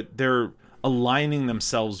they're aligning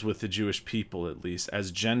themselves with the Jewish people, at least as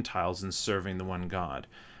Gentiles, and serving the one God.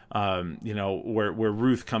 Where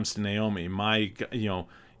Ruth comes to Naomi,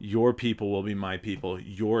 your people will be my people.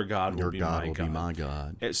 Your God will be my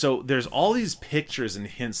God. So there's all these pictures and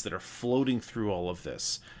hints that are floating through all of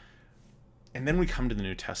this. And then we come to the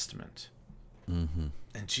New Testament. Mm-hmm.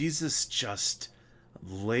 And Jesus just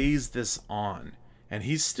lays this on. And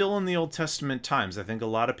he's still in the Old Testament times. I think a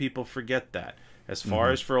lot of people forget that. As far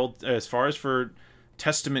as for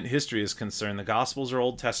Testament history is concerned, the Gospels are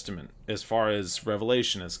Old Testament as far as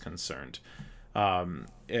Revelation is concerned.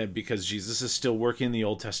 Because Jesus is still working the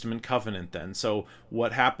Old Testament covenant then. So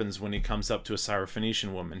what happens when he comes up to a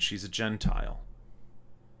Syrophoenician woman? She's a Gentile.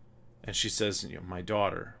 And she says, my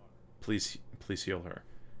daughter, please heal her.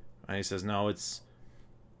 And he says, no, it's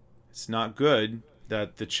not good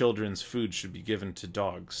that the children's food should be given to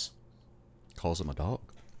dogs. Calls him a dog.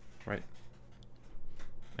 Right.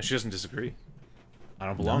 And she doesn't disagree. I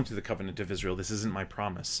don't belong to the covenant of Israel. This isn't my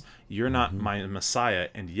promise. You're not my Messiah,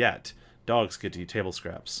 and yet dogs get to eat table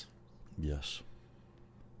scraps. Yes.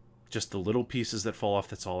 Just the little pieces that fall off,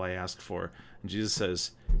 that's all I ask for. And Jesus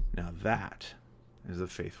says, now that is the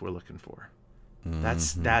faith we're looking for.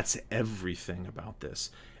 Mm-hmm. That's everything about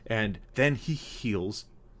this. And then he heals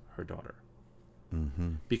her daughter.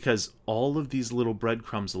 Mm-hmm. Because all of these little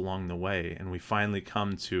breadcrumbs along the way, and we finally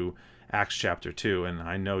come to Acts chapter 2, and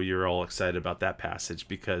I know you're all excited about that passage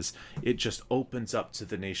because it just opens up to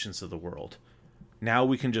the nations of the world. Now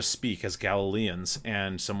we can just speak as Galileans,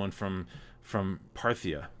 and someone from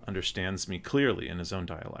Parthia understands me clearly in his own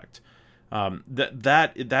dialect.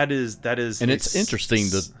 That is, and it's interesting.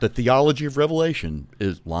 The theology of Revelation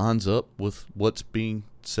lines up with what's being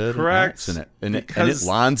said. Correct. In Acts, and it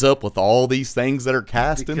lines up with all these things that are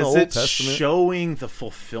cast in the Old Testament, showing the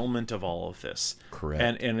fulfillment of all of this.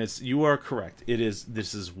 Correct. And you are correct.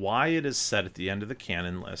 This is why it is set at the end of the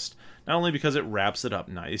canon list. Not only because it wraps it up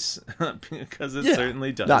nice, because it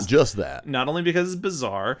certainly does. Not just that. Not only because it's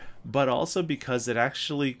bizarre, but also because it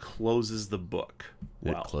actually closes the book.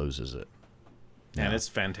 It closes it. And it's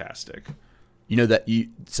fantastic. And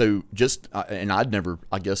I'd never,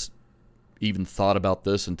 I guess, even thought about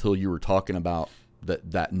this until you were talking about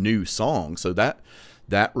that new song. So that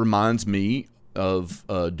reminds me of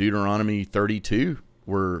Deuteronomy 32,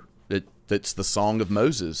 where it's the song of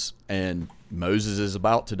Moses, and Moses is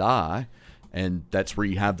about to die, and that's where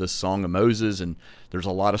you have the Song of Moses, and there's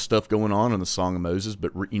a lot of stuff going on in the Song of Moses.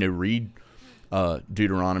 But read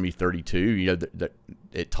Deuteronomy 32. That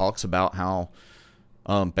it talks about how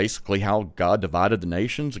basically how God divided the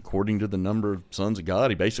nations according to the number of sons of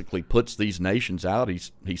God. He basically puts these nations out.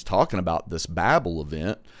 He's talking about this Babel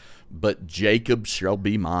event, but Jacob shall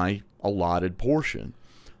be my allotted portion.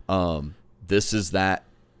 This is that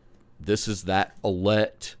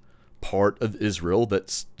elect part of Israel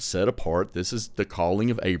that's set apart. This is the calling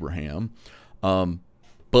of Abraham.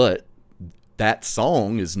 But that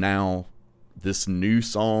song is now this new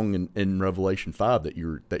song in Revelation 5 that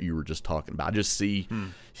you were just talking about. I just see,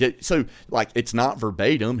 so like it's not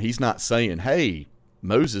verbatim. He's not saying, "Hey,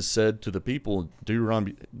 Moses said to the people,"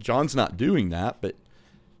 Deuteronomy. John's not doing that, but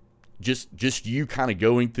just you kind of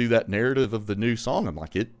going through that narrative of the new song. I'm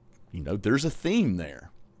like, there's a theme there.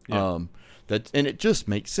 Yeah. And it just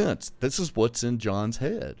makes sense. This is what's in John's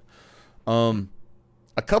head. A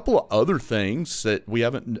couple of other things that we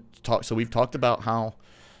haven't talked. So we've talked about how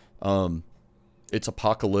it's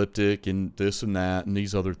apocalyptic and this and that and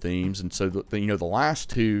these other themes. And so the last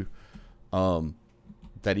two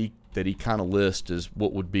that he kind of lists is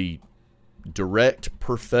what would be direct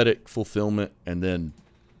prophetic fulfillment and then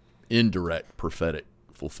indirect prophetic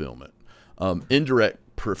fulfillment. Indirect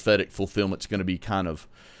prophetic fulfillment is going to be kind of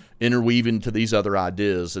interweaving to these other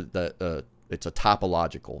ideas that it's a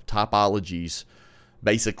typological. Typology's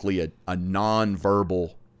basically a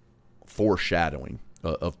non-verbal foreshadowing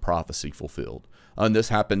of prophecy fulfilled. And this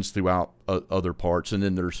happens throughout other parts. And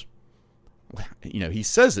then there's, he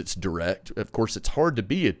says it's direct. Of course, it's hard to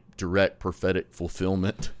be a direct prophetic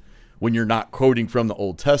fulfillment when you're not quoting from the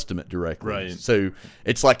Old Testament directly. Right. So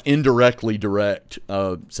it's like indirectly direct.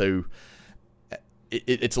 So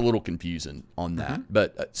it's a little confusing on that. Mm-hmm.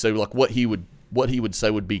 But so like what he would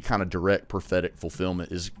say would be kind of direct prophetic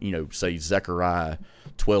fulfillment is, say Zechariah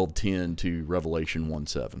 12:10 to Revelation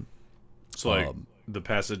 1:7. So like the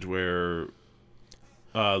passage where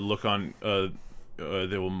they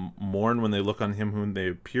will mourn when they look on him whom they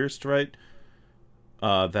have pierced, right?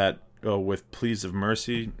 That with pleas of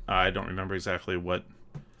mercy. I don't remember exactly what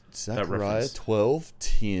Zechariah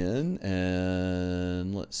 12:10,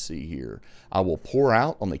 and let's see here. I will pour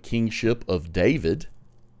out on the kingship of David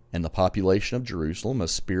and the population of Jerusalem a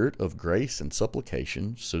spirit of grace and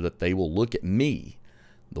supplication, so that they will look at me,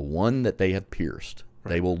 the one that they have pierced.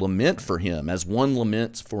 Right. They will lament for him as one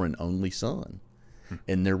laments for an only son.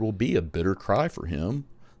 And there will be a bitter cry for him,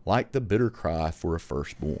 like the bitter cry for a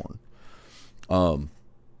firstborn. And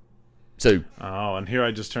here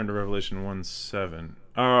I just turned to Revelation 1:7.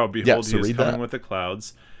 Oh, behold, he is coming with the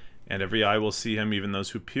clouds, and every eye will see him, even those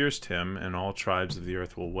who pierced him, and all tribes of the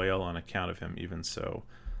earth will wail on account of him, even so.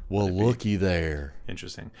 Well, looky there.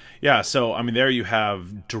 Interesting. Yeah, so, there you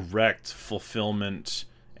have direct fulfillment,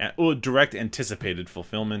 direct anticipated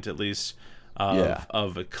fulfillment, at least,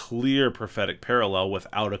 of a clear prophetic parallel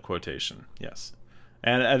without a quotation. Yes.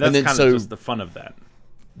 And that's kind of just the fun of that.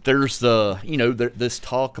 There's this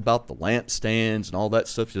talk about the lampstands and all that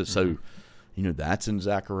stuff. So, that's in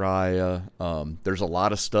Zechariah. There's a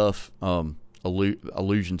lot of stuff,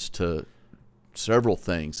 allusions to several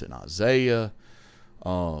things in Isaiah.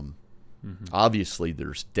 Obviously,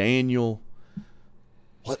 there's Daniel.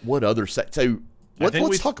 What other? So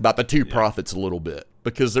let's talk about the two prophets a little bit,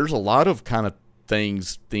 because there's a lot of kind of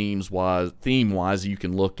things theme-wise you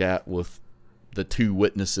can look at with the two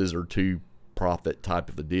witnesses or two prophet type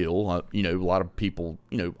of a deal. A lot of people,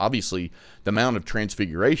 obviously the Mount of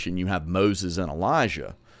Transfiguration, you have Moses and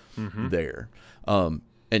Elijah there. And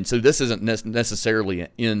so this isn't necessarily an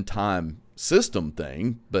end time system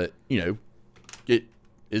thing, but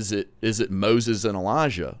is it Moses and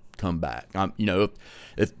Elijah come back?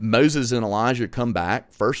 If Moses and Elijah come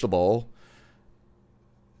back, first of all,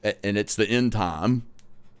 and it's the end time,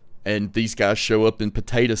 and these guys show up in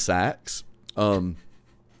potato sacks,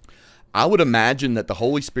 I would imagine that the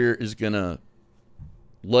Holy Spirit is going to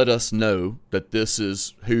let us know that this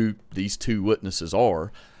is who these two witnesses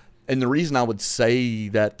are. And the reason I would say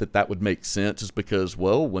that would make sense is because,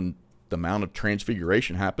 well, when the Mount of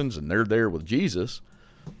Transfiguration happens and they're there with Jesus,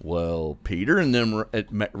 well, Peter,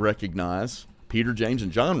 James,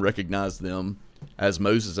 and John recognize them as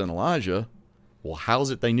Moses and Elijah. Well, how is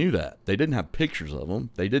it they knew that? They didn't have pictures of them.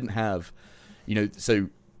 They didn't have,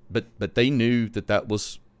 but they knew that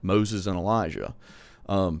was Moses and Elijah.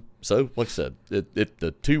 So, like I said, if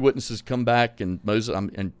the two witnesses come back and Moses,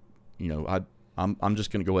 I'm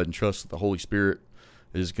just going to go ahead and trust that the Holy Spirit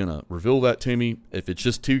is going to reveal that to me. If it's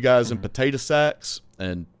just two guys in potato sacks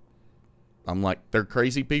and I'm like, they're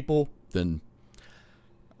crazy people, then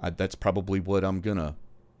that's probably what I'm going to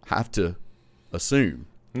have to assume.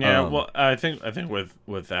 Yeah, well, I think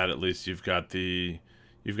with that at least you've got the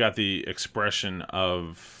expression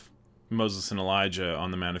of Moses and Elijah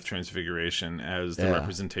on the Mount of Transfiguration as the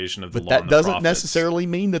representation of the law that and the doesn't prophets. necessarily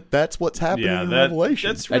mean that that's what's happening in Revelation.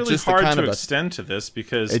 That's really just hard kind to of extend to this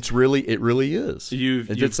because it really is. Is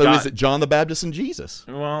it John the Baptist and Jesus?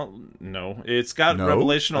 Well, no, it's got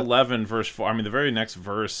Revelation 11 verse 4. I mean, the very next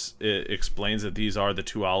verse it explains that these are the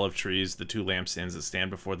two olive trees, the two lampstands that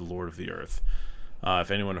stand before the Lord of the earth.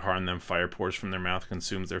 If anyone harm them, fire pours from their mouth,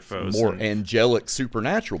 consumes their foes. More angelic,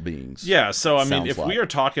 supernatural beings. Yeah, so I mean, if we are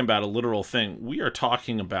talking about a literal thing, we are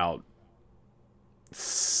talking about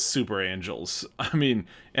super angels. I mean,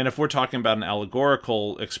 and if we're talking about an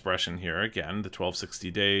allegorical expression here, again, the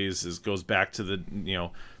 1260 days goes back to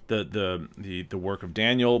the work of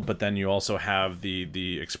Daniel, but then you also have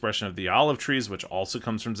the expression of the olive trees, which also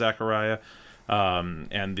comes from Zechariah.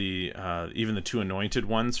 And even the two anointed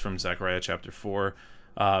ones from Zechariah chapter 4.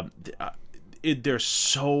 There's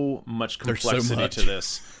so much complexity to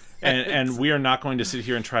this, and we are not going to sit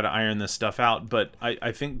here and try to iron this stuff out. But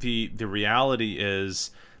I think the reality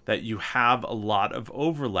is that you have a lot of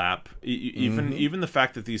overlap. Even the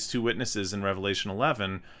fact that these two witnesses in Revelation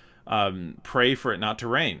 11 pray for it not to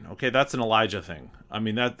rain. Okay, that's an Elijah thing. I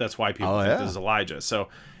mean, that's why people think this is Elijah. So,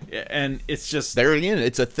 and it's just there again.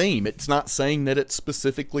 It's a theme. It's not saying that it's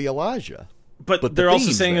specifically Elijah, but they're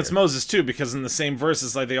also saying it's Moses too, because in the same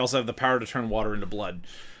verses, like they also have the power to turn water into blood.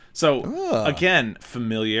 So again,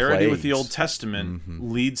 familiarity with the Old Testament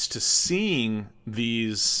leads to seeing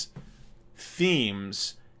these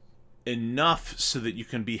themes enough so that you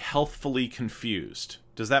can be healthfully confused.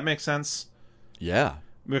 Does that make sense? Yeah.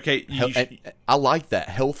 Okay, I like that,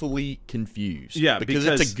 healthily confused. Yeah, because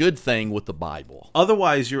it's a good thing with the Bible.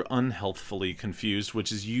 Otherwise, you're unhealthfully confused,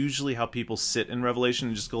 which is usually how people sit in Revelation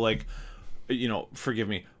and just go like, forgive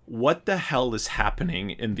me, what the hell is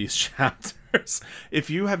happening in these chapters?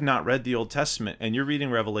 If you have not read the Old Testament and you're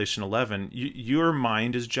reading Revelation 11, your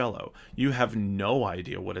mind is jello. You have no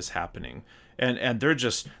idea what is happening. And they're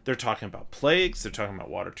talking about plagues, they're talking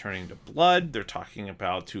about water turning to blood, they're talking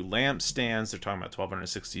about two lampstands, they're talking about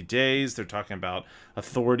 1260 days, they're talking about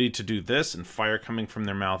authority to do this and fire coming from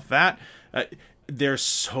their mouth that. There's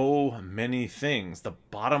so many things. The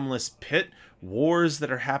bottomless pit, wars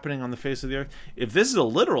that are happening on the face of the earth. If this is a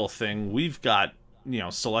literal thing, we've got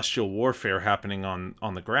celestial warfare happening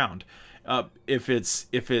on the ground. If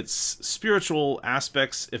it's spiritual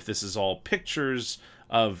aspects, if this is all pictures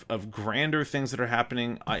of grander things that are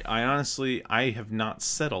happening, I honestly have not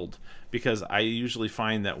settled, because I usually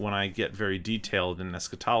find that when I get very detailed in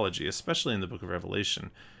eschatology, especially in the book of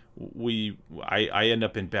Revelation, I end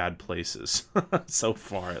up in bad places so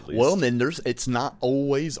far, at least. Well, and then it's not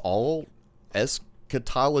always all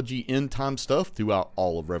eschatology end time stuff throughout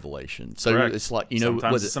all of Revelation. So correct. It's like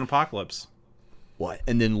sometimes it's an apocalypse. What?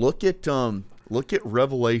 And then look at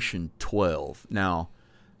Revelation 12 now.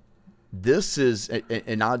 This is,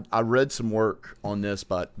 and I read some work on this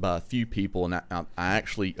by a few people, and I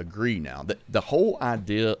actually agree now that the whole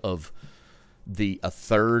idea of a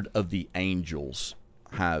third of the angels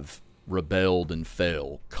have rebelled and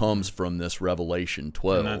fell comes from this Revelation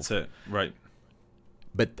 12. And that's it, right?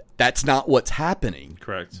 But that's not what's happening.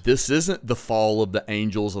 Correct. This isn't the fall of the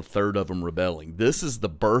angels, a third of them rebelling. This is the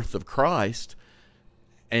birth of Christ,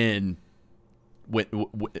 and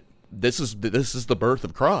this is the birth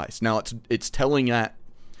of Christ. Now it's telling that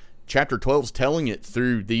chapter 12 is telling it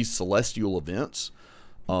through these celestial events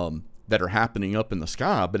that are happening up in the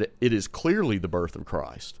sky, but it is clearly the birth of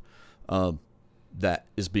Christ that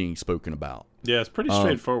is being spoken about. Yeah, it's pretty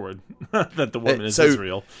straightforward that the woman is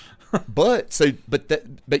Israel. but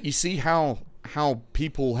you see how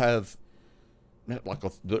people have like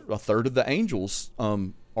a third of the angels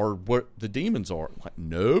are what the demons are. Like,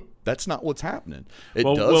 nope, that's not what's happening. We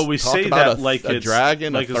talk say about that like a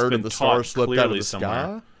dragon, like a third of the stars slipped out of the somewhere.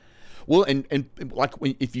 sky. Well, and like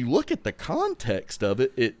if you look at the context of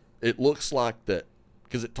it, it looks like that,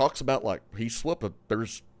 because it talks about like he slipped.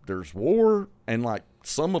 There's war, and like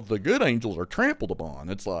some of the good angels are trampled upon.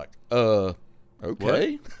 It's like,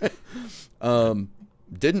 okay. I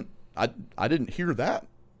didn't hear that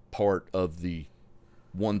part of the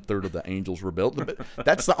 1/3 of the angels rebelled. But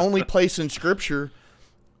that's the only place in Scripture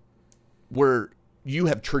where you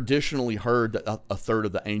have traditionally heard that a third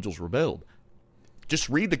of the angels rebelled. Just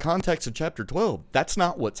read the context of chapter 12. That's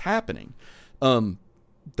not what's happening.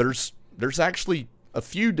 There's actually a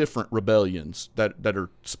few different rebellions that are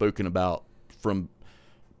spoken about from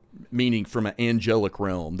an angelic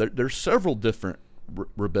realm. There's several different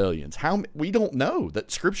rebellions? We don't know.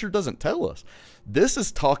 That Scripture doesn't tell us. This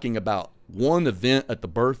is talking about one event at the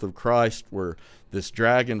birth of Christ where this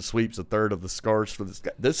dragon sweeps a third of the scars for this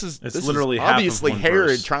guy. This is literally half of obviously one Herod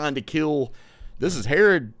verse. trying to kill. This is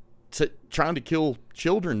Herod trying to kill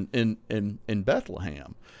children in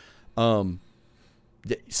Bethlehem.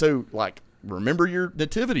 So like, remember your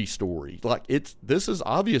nativity story. Like, this is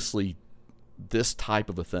obviously this type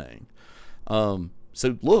of a thing.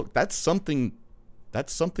 So look, that's something that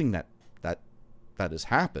has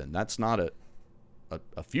happened. That's not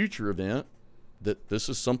a future event. That this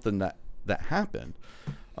is something that happened.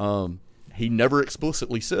 He never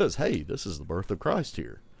explicitly says, "Hey, this is the birth of Christ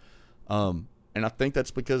here," and I think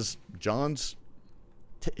that's because John's,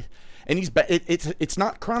 and it's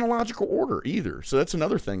not chronological order either. So that's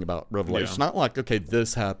another thing about Revelation. Yeah. It's not like, okay,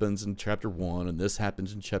 this happens in chapter 1 and this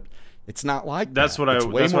happens in chapter. It's not like That's that. what I It's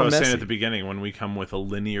way was more saying messy. at the beginning. When we come with a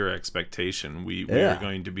linear expectation, we are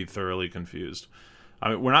going to be thoroughly confused. I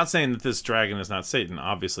mean, we're not saying that this dragon is not Satan.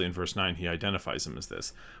 Obviously, in verse 9, he identifies him as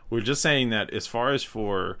this. We're just saying that as far as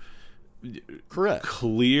for Correct.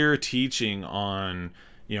 clear teaching on,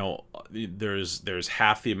 there's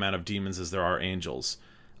half the amount of demons as there are angels.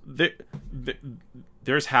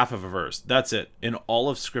 There's half of a verse. That's it in all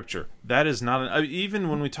of Scripture. That is not even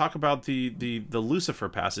when we talk about the Lucifer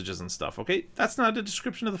passages and stuff. Okay, that's not a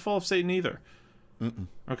description of the fall of Satan either.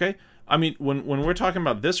 Okay, I mean, when we're talking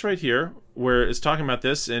about this right here, where it's talking about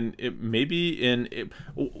this, and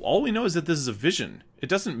all we know is that this is a vision. It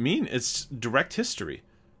doesn't mean it's direct history,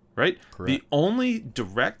 right? Correct. The only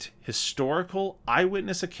direct historical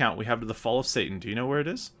eyewitness account we have to the fall of Satan. Do you know where it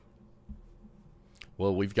is?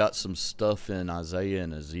 Well, we've got some stuff in Isaiah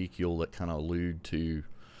and Ezekiel that kind of allude to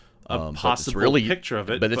A possible picture of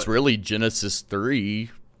it, but it's really Genesis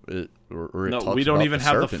 3. Where it no, talks we don't about even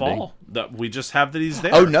have the serpent fall. We just have that he's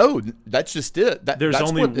there. Oh no, that's just it. There's that's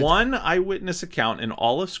only what it's- one eyewitness account in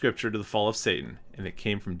all of Scripture to the fall of Satan, and it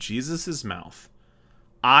came from Jesus' mouth.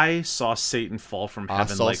 I saw Satan fall from I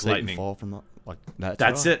heaven saw like Satan lightning. fall from like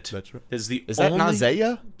That's right. it. That's right. Is the Is that in only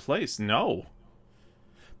Isaiah? place? No.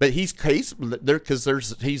 But he's there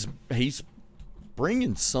because he's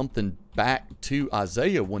bringing something back to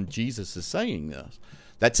Isaiah when Jesus is saying this.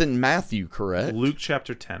 That's in Matthew, correct? Luke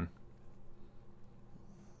chapter 10.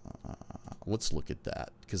 Let's look at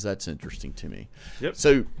that because that's interesting to me. Yep.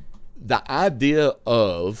 So the idea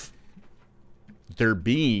of there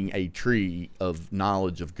being a tree of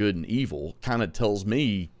knowledge of good and evil kind of tells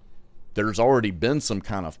me there's already been some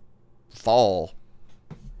kind of fall,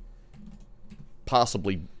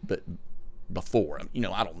 possibly before.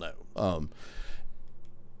 I don't know.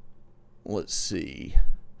 Let's see.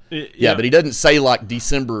 Yeah, but he doesn't say like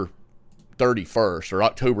December 31st or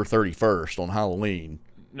October 31st on Halloween,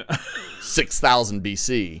 6000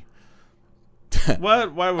 BC.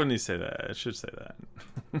 What? Why wouldn't he say that? I should say that.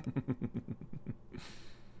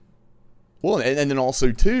 Well, and then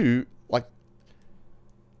also too, like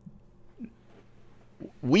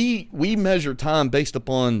we measure time based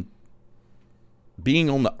upon being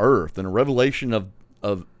on the earth and a revelation of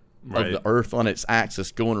Right. the earth on its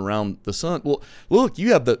axis going around the sun. Well, look,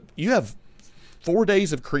 you have 4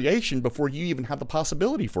 days of creation before you even have the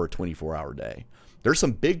possibility for a 24-hour day. There's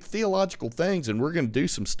some big theological things, and we're going to do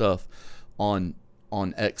some stuff on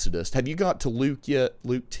Exodus. Have you got to Luke yet?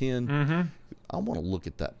 Luke 10? Mm-hmm. I want to look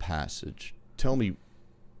at that passage. Tell me,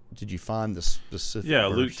 did you find the specific Yeah,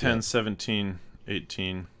 verse Luke 10, yet? 17,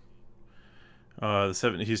 18.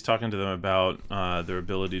 He's talking to them about their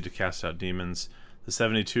ability to cast out demons. The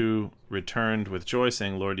 72 returned with joy,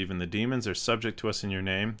 saying, Lord, even the demons are subject to us in your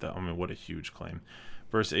name. What a huge claim.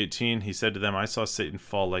 Verse 18, he said to them, I saw Satan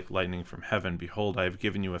fall like lightning from heaven. Behold, I have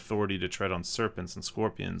given you authority to tread on serpents and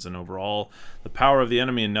scorpions, and over all the power of the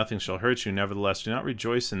enemy, and nothing shall hurt you. Nevertheless, do not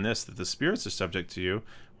rejoice in this, that the spirits are subject to you.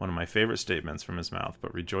 One of my favorite statements from his mouth,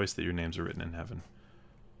 but rejoice that your names are written in heaven.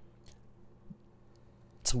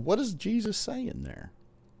 So what is Jesus saying there?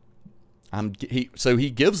 He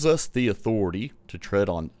gives us the authority to tread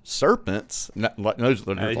on serpents. There's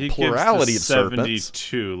a plurality of serpents.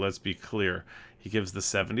 72, let's be clear. He gives the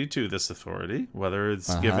 72 this authority, whether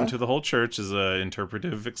it's given to the whole church as an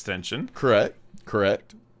interpretive extension. Correct.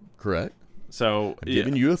 So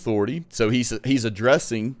Giving you authority. So he's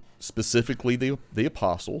addressing specifically the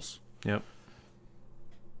apostles. Yep.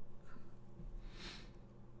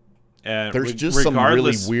 And There's just some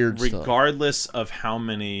really weird stuff. Regardless of how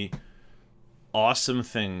many awesome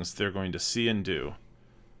things they're going to see and do,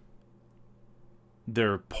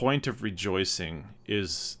 their point of rejoicing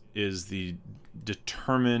is the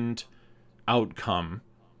determined outcome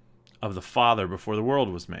of the Father before the world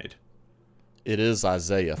was made. It is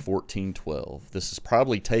Isaiah 14:12. This is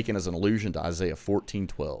probably taken as an allusion to Isaiah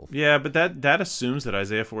 14:12. Yeah, but that assumes that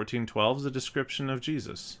Isaiah 14:12 is a description of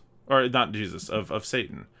Jesus, or not Jesus, of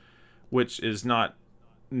Satan, which is not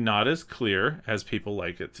as clear as people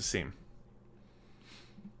like it to seem.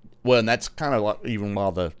 Well, and that's kind of like, even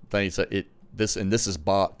while the thing said this is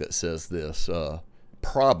Bach that says this,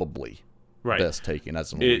 probably Right. best taken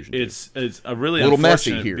as an allusion. It's a really little messy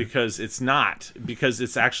unfortunate here because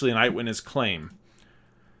it's actually an eyewitness claim.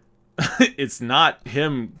 It's not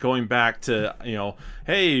him going back to,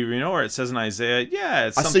 hey, where it says in Isaiah, yeah,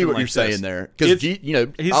 it's I something see what like you're this. saying there, because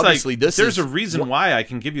He's obviously like, this there's is a reason why I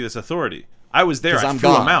can give you this authority. I was there. 'Cause I I'm threw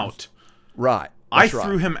him God. out. right. I That's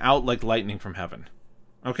threw right. him out like lightning from heaven.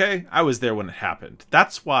 Okay? I was there when it happened.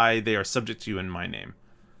 That's why they are subject to you in my name.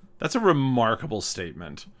 That's a remarkable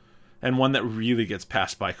statement, and one that really gets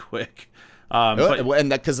passed by quick. And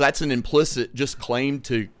because that's an implicit just claim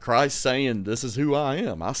to Christ saying, "This is who I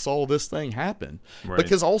am. I saw this thing happen." Right.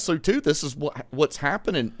 Because also too, this is what's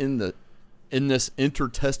happening in this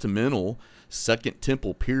intertestamental Second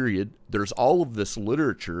Temple period. There's all of this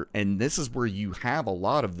literature, and this is where you have a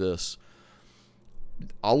lot of this.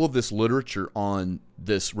 All of this literature on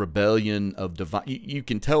this rebellion of divine. You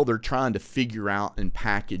can tell they're trying to figure out and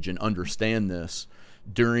package and understand this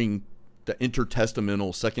during the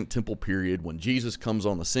intertestamental Second Temple period when Jesus comes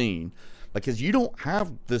on the scene, because you don't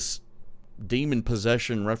have this demon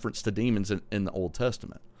possession reference to demons in the Old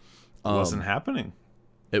Testament. It wasn't happening.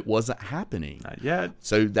 It wasn't happening. Not yet.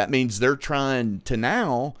 So that means they're trying to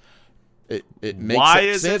now. It makes Why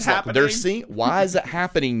is it sense. Like happening? they're seeing, why is it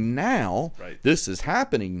happening now? Right. This is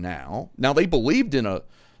happening now. Now they believed in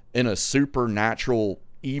a supernatural,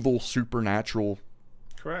 evil supernatural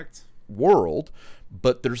Correct. world,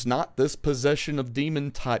 but there's not this possession of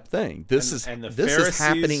demon type thing. And the Pharisees is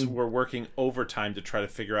happening. were working overtime to try to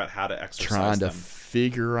figure out how to exercise Trying to them.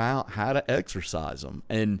 figure out how to exercise them,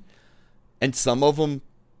 and some of them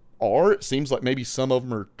are. It seems like maybe some of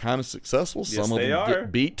them are kind of successful. Yes, Some of they them are.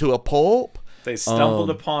 get beat to a pulp. They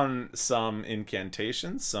stumbled upon some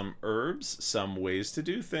incantations, some herbs, some ways to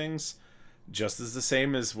do things, just as the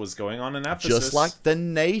same as was going on in Ephesus. Just like the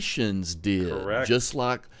nations did. Correct. Just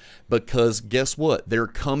like, because guess what? They're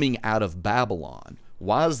coming out of Babylon.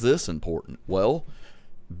 Why is this important? Well,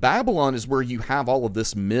 Babylon is where you have all of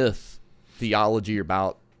this myth theology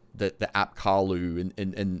about the Apkallu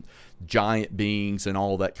and giant beings and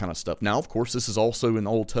all that kind of stuff. Now, of course, this is also in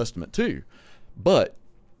the Old Testament too. But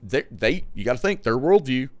they you got to think their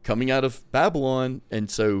worldview coming out of Babylon, and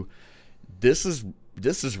so this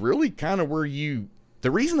is really kind of where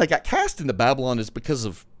the reason they got cast into Babylon is because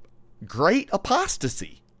of great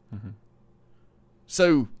apostasy. Mm-hmm.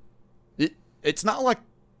 So it's not like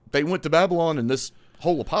they went to Babylon and this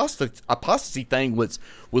whole apostasy thing was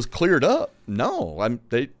cleared up. No,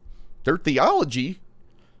 their theology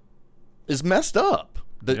is messed up.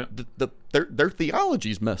 Their theology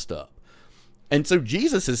is messed up. And so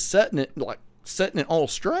Jesus is setting it all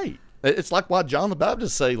straight. It's like why John the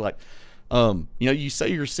Baptist say, like, you say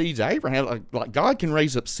your seeds of Abraham, like God can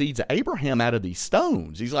raise up seeds of Abraham out of these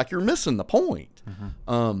stones. He's like, you're missing the point.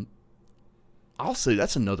 Mm-hmm. Also,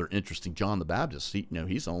 that's another interesting. John the Baptist, he's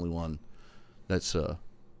the only one that's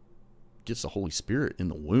gets the Holy Spirit in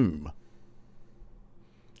the womb.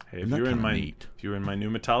 Hey, if you were in my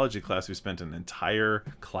pneumatology class, we spent an entire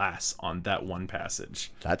class on that one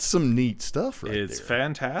passage. That's some neat stuff, right? It's there.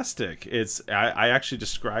 fantastic. I actually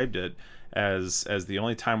described it as the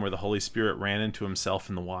only time where the Holy Spirit ran into himself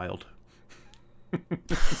in the wild.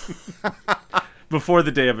 Before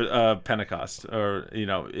the day of Pentecost, or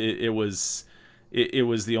it was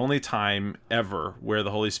the only time ever where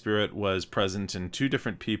the Holy Spirit was present in two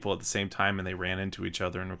different people at the same time, and they ran into each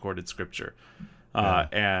other in recorded Scripture.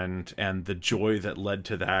 And the joy that led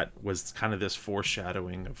to that was kind of this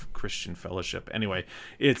foreshadowing of Christian fellowship. Anyway,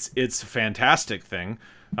 it's a fantastic thing,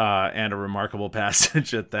 and a remarkable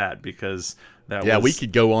passage at that, because we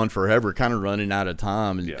could go on forever, kind of running out of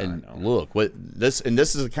time. And look, this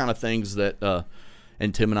is the kind of things that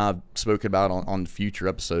and Tim and I have spoken about on future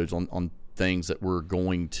episodes on things that we're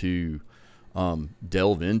going to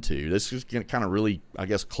delve into. This is going to kind of really, I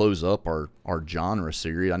guess, close up our genre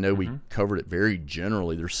series. I know we covered it very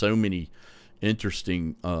generally. There's so many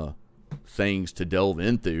interesting things to delve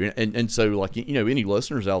into, and so, like, any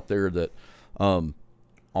listeners out there that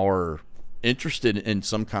are interested in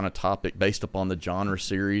some kind of topic based upon the genre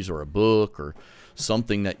series, or a book, or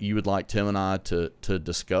something that you would like Tim and I to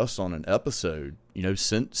discuss on an episode,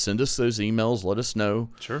 send us those emails. Let us know.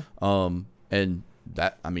 Sure. And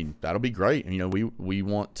that'll be great. We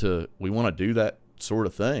want to do that sort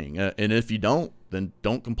of thing. And if you don't, then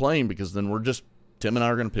don't complain, because then Tim and I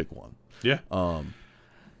are going to pick one. Yeah.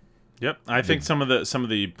 Yep, I think some of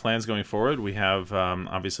the plans going forward, we have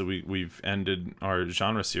obviously we've ended our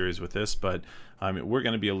genre series with this, but we're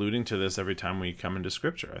going to be alluding to this every time we come into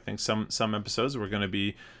Scripture. I think some episodes we're going to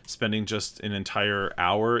be spending just an entire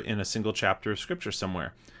hour in a single chapter of Scripture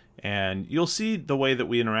somewhere, and you'll see the way that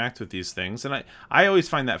we interact with these things. And I always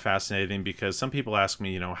find that fascinating, because some people ask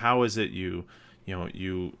me, how is it you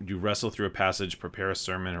wrestle through a passage, prepare a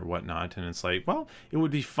sermon or whatnot, and it's like, well, it would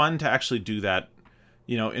be fun to actually do that,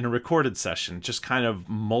 in a recorded session, just kind of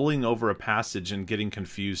mulling over a passage and getting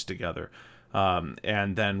confused together,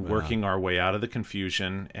 and then working our way out of the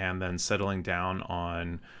confusion, and then settling down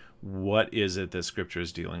on what is it that Scripture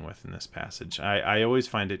is dealing with in this passage. I always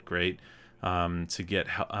find it great to get,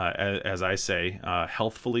 as I say,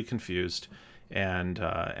 healthfully confused, and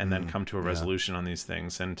then come to a resolution on these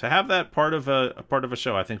things, and to have that part of a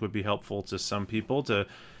show, I think would be helpful to some people to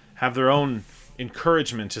have their own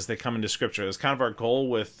encouragement as they come into Scripture. It's kind of our goal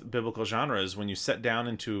with biblical genre, is when you set down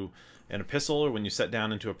into an epistle, or when you set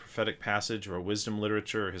down into a prophetic passage, or a wisdom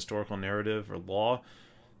literature, or historical narrative, or law,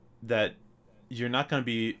 that you're not going to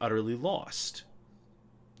be utterly lost.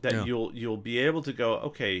 That you'll be able to go,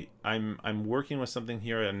 okay, I'm working with something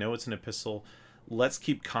here. I know it's an epistle. Let's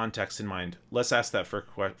keep context in mind. Let's ask that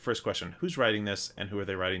first question: who's writing this, and who are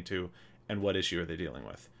they writing to, and what issue are they dealing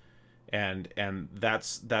with? And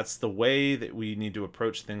that's the way that we need to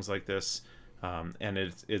approach things like this. And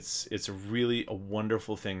it's really a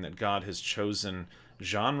wonderful thing that God has chosen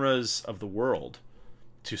genres of the world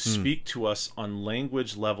to speak to us on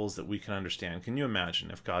language levels that we can understand. Can you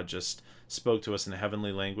imagine if God just spoke to us in a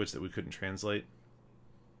heavenly language that we couldn't translate?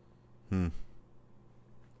 That'd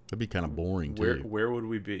be kind of boring too. Where would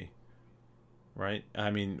we be? Right?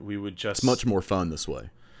 I mean, we would just... It's much more fun this way.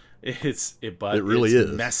 It really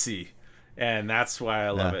is messy. And that's why I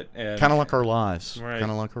love it. Kind of like our lives. Right.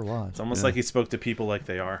 Kind of like our lives. It's almost like he spoke to people like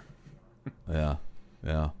they are. Yeah.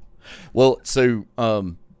 Well, so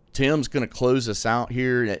Tim's going to close us out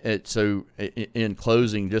here. So in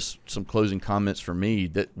closing, just some closing comments from me,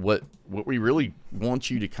 that what we really want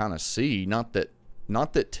you to kind of see, not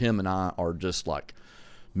that Tim and I are just like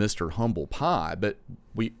Mr. Humble Pie, but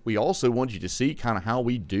we also want you to see kind of how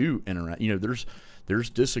we do interact. There's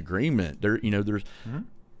disagreement. There's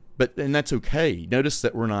and that's okay. Notice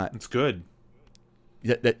that we're not. It's good.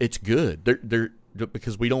 That it's good.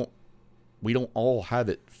 Because we don't all have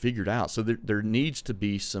it figured out. So there needs to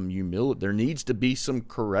be some humility. There needs to be some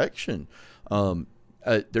correction.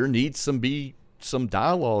 There needs to be some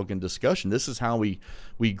dialogue and discussion. This is how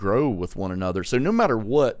we grow with one another. So no matter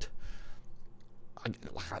what,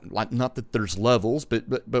 not that there's levels,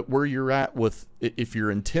 but where you're at with, if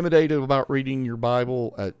you're intimidated about reading your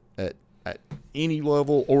Bible at any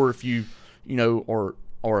level, or if you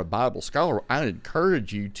are a Bible scholar, I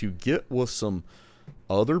encourage you to get with some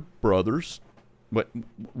other brothers, but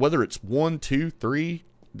whether it's 1, 2, 3,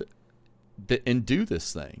 and do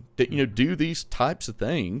this thing. Do these types of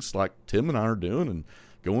things like Tim and I are doing, and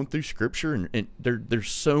going through Scripture, and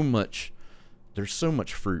there's so much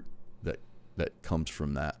fruit that comes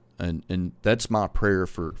from that, and that's my prayer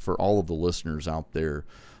for all of the listeners out there,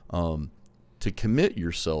 to commit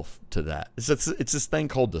yourself to that. It's this thing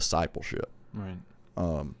called discipleship. Right.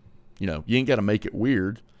 You ain't got to make it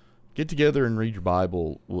weird. Get together and read your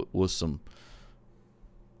Bible with some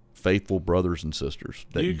faithful brothers and sisters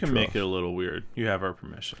that you can make it a little weird. You have our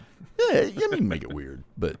permission. Yeah, you can make it weird,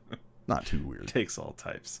 but not too weird. Takes all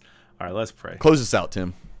types. All right, let's pray. Close us out,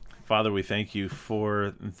 Tim. Father, we thank you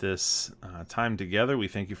for this time together. We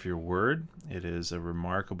thank you for your word. It is a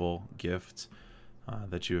remarkable gift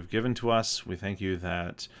that you have given to us. We thank you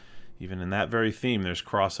that even in that very theme, there's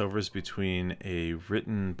crossovers between a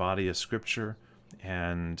written body of Scripture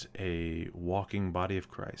and a walking body of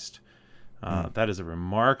Christ. That is a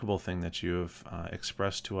remarkable thing that you have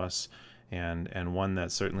expressed to us, and one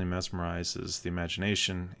that certainly mesmerizes the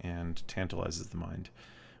imagination and tantalizes the mind.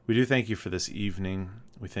 We do thank you for this evening.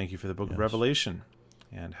 We thank you for the book of Revelation,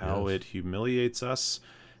 and how it humiliates us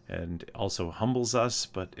and also humbles us,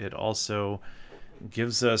 but it also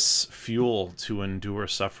gives us fuel to endure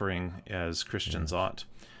suffering as Christians ought.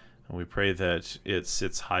 And we pray that it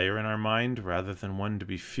sits higher in our mind rather than one to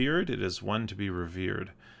be feared. It is one to be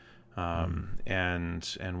revered, and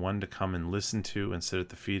one to come and listen to and sit at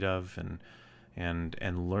the feet of,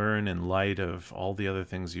 and learn in light of all the other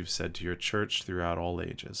things you've said to your church throughout all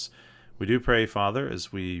ages. We do pray, Father,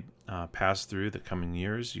 as we pass through the coming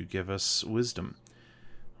years, you give us wisdom.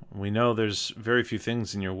 We know there's very few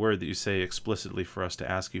things in your word that you say explicitly for us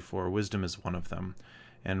to ask you for. Wisdom is one of them.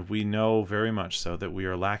 and we know very much so that we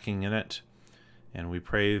are lacking in it, and we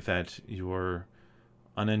pray that your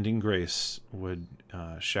unending grace would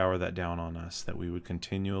shower that down on us, that we would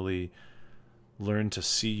continually learn to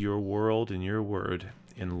see your world and your word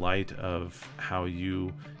in light of how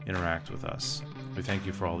you interact with us. We thank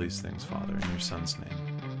you for all these things, Father, in your Son's name.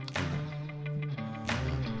 Amen.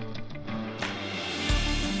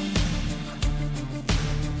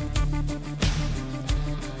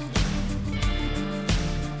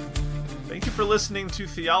 Thank you for listening to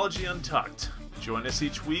Theology Untucked. Join us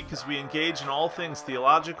each week as we engage in all things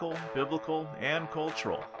theological, biblical, and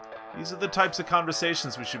cultural. These are the types of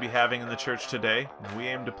conversations we should be having in the church today, and we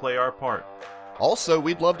aim to play our part. Also,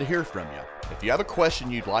 we'd love to hear from you. If you have a question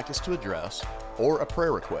you'd like us to address or a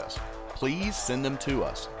prayer request, please send them to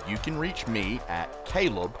us. You can reach me at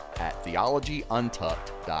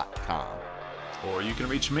caleb@theologyuntucked.com. Or you can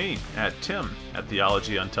reach me at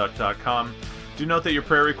tim@theologyuntucked.com. Do note that your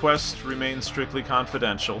prayer requests remain strictly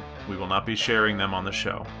confidential. We will not be sharing them on the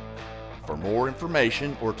show. For more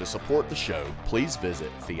information or to support the show, please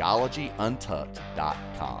visit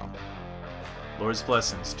theologyuntucked.com. Lord's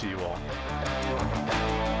blessings to you all.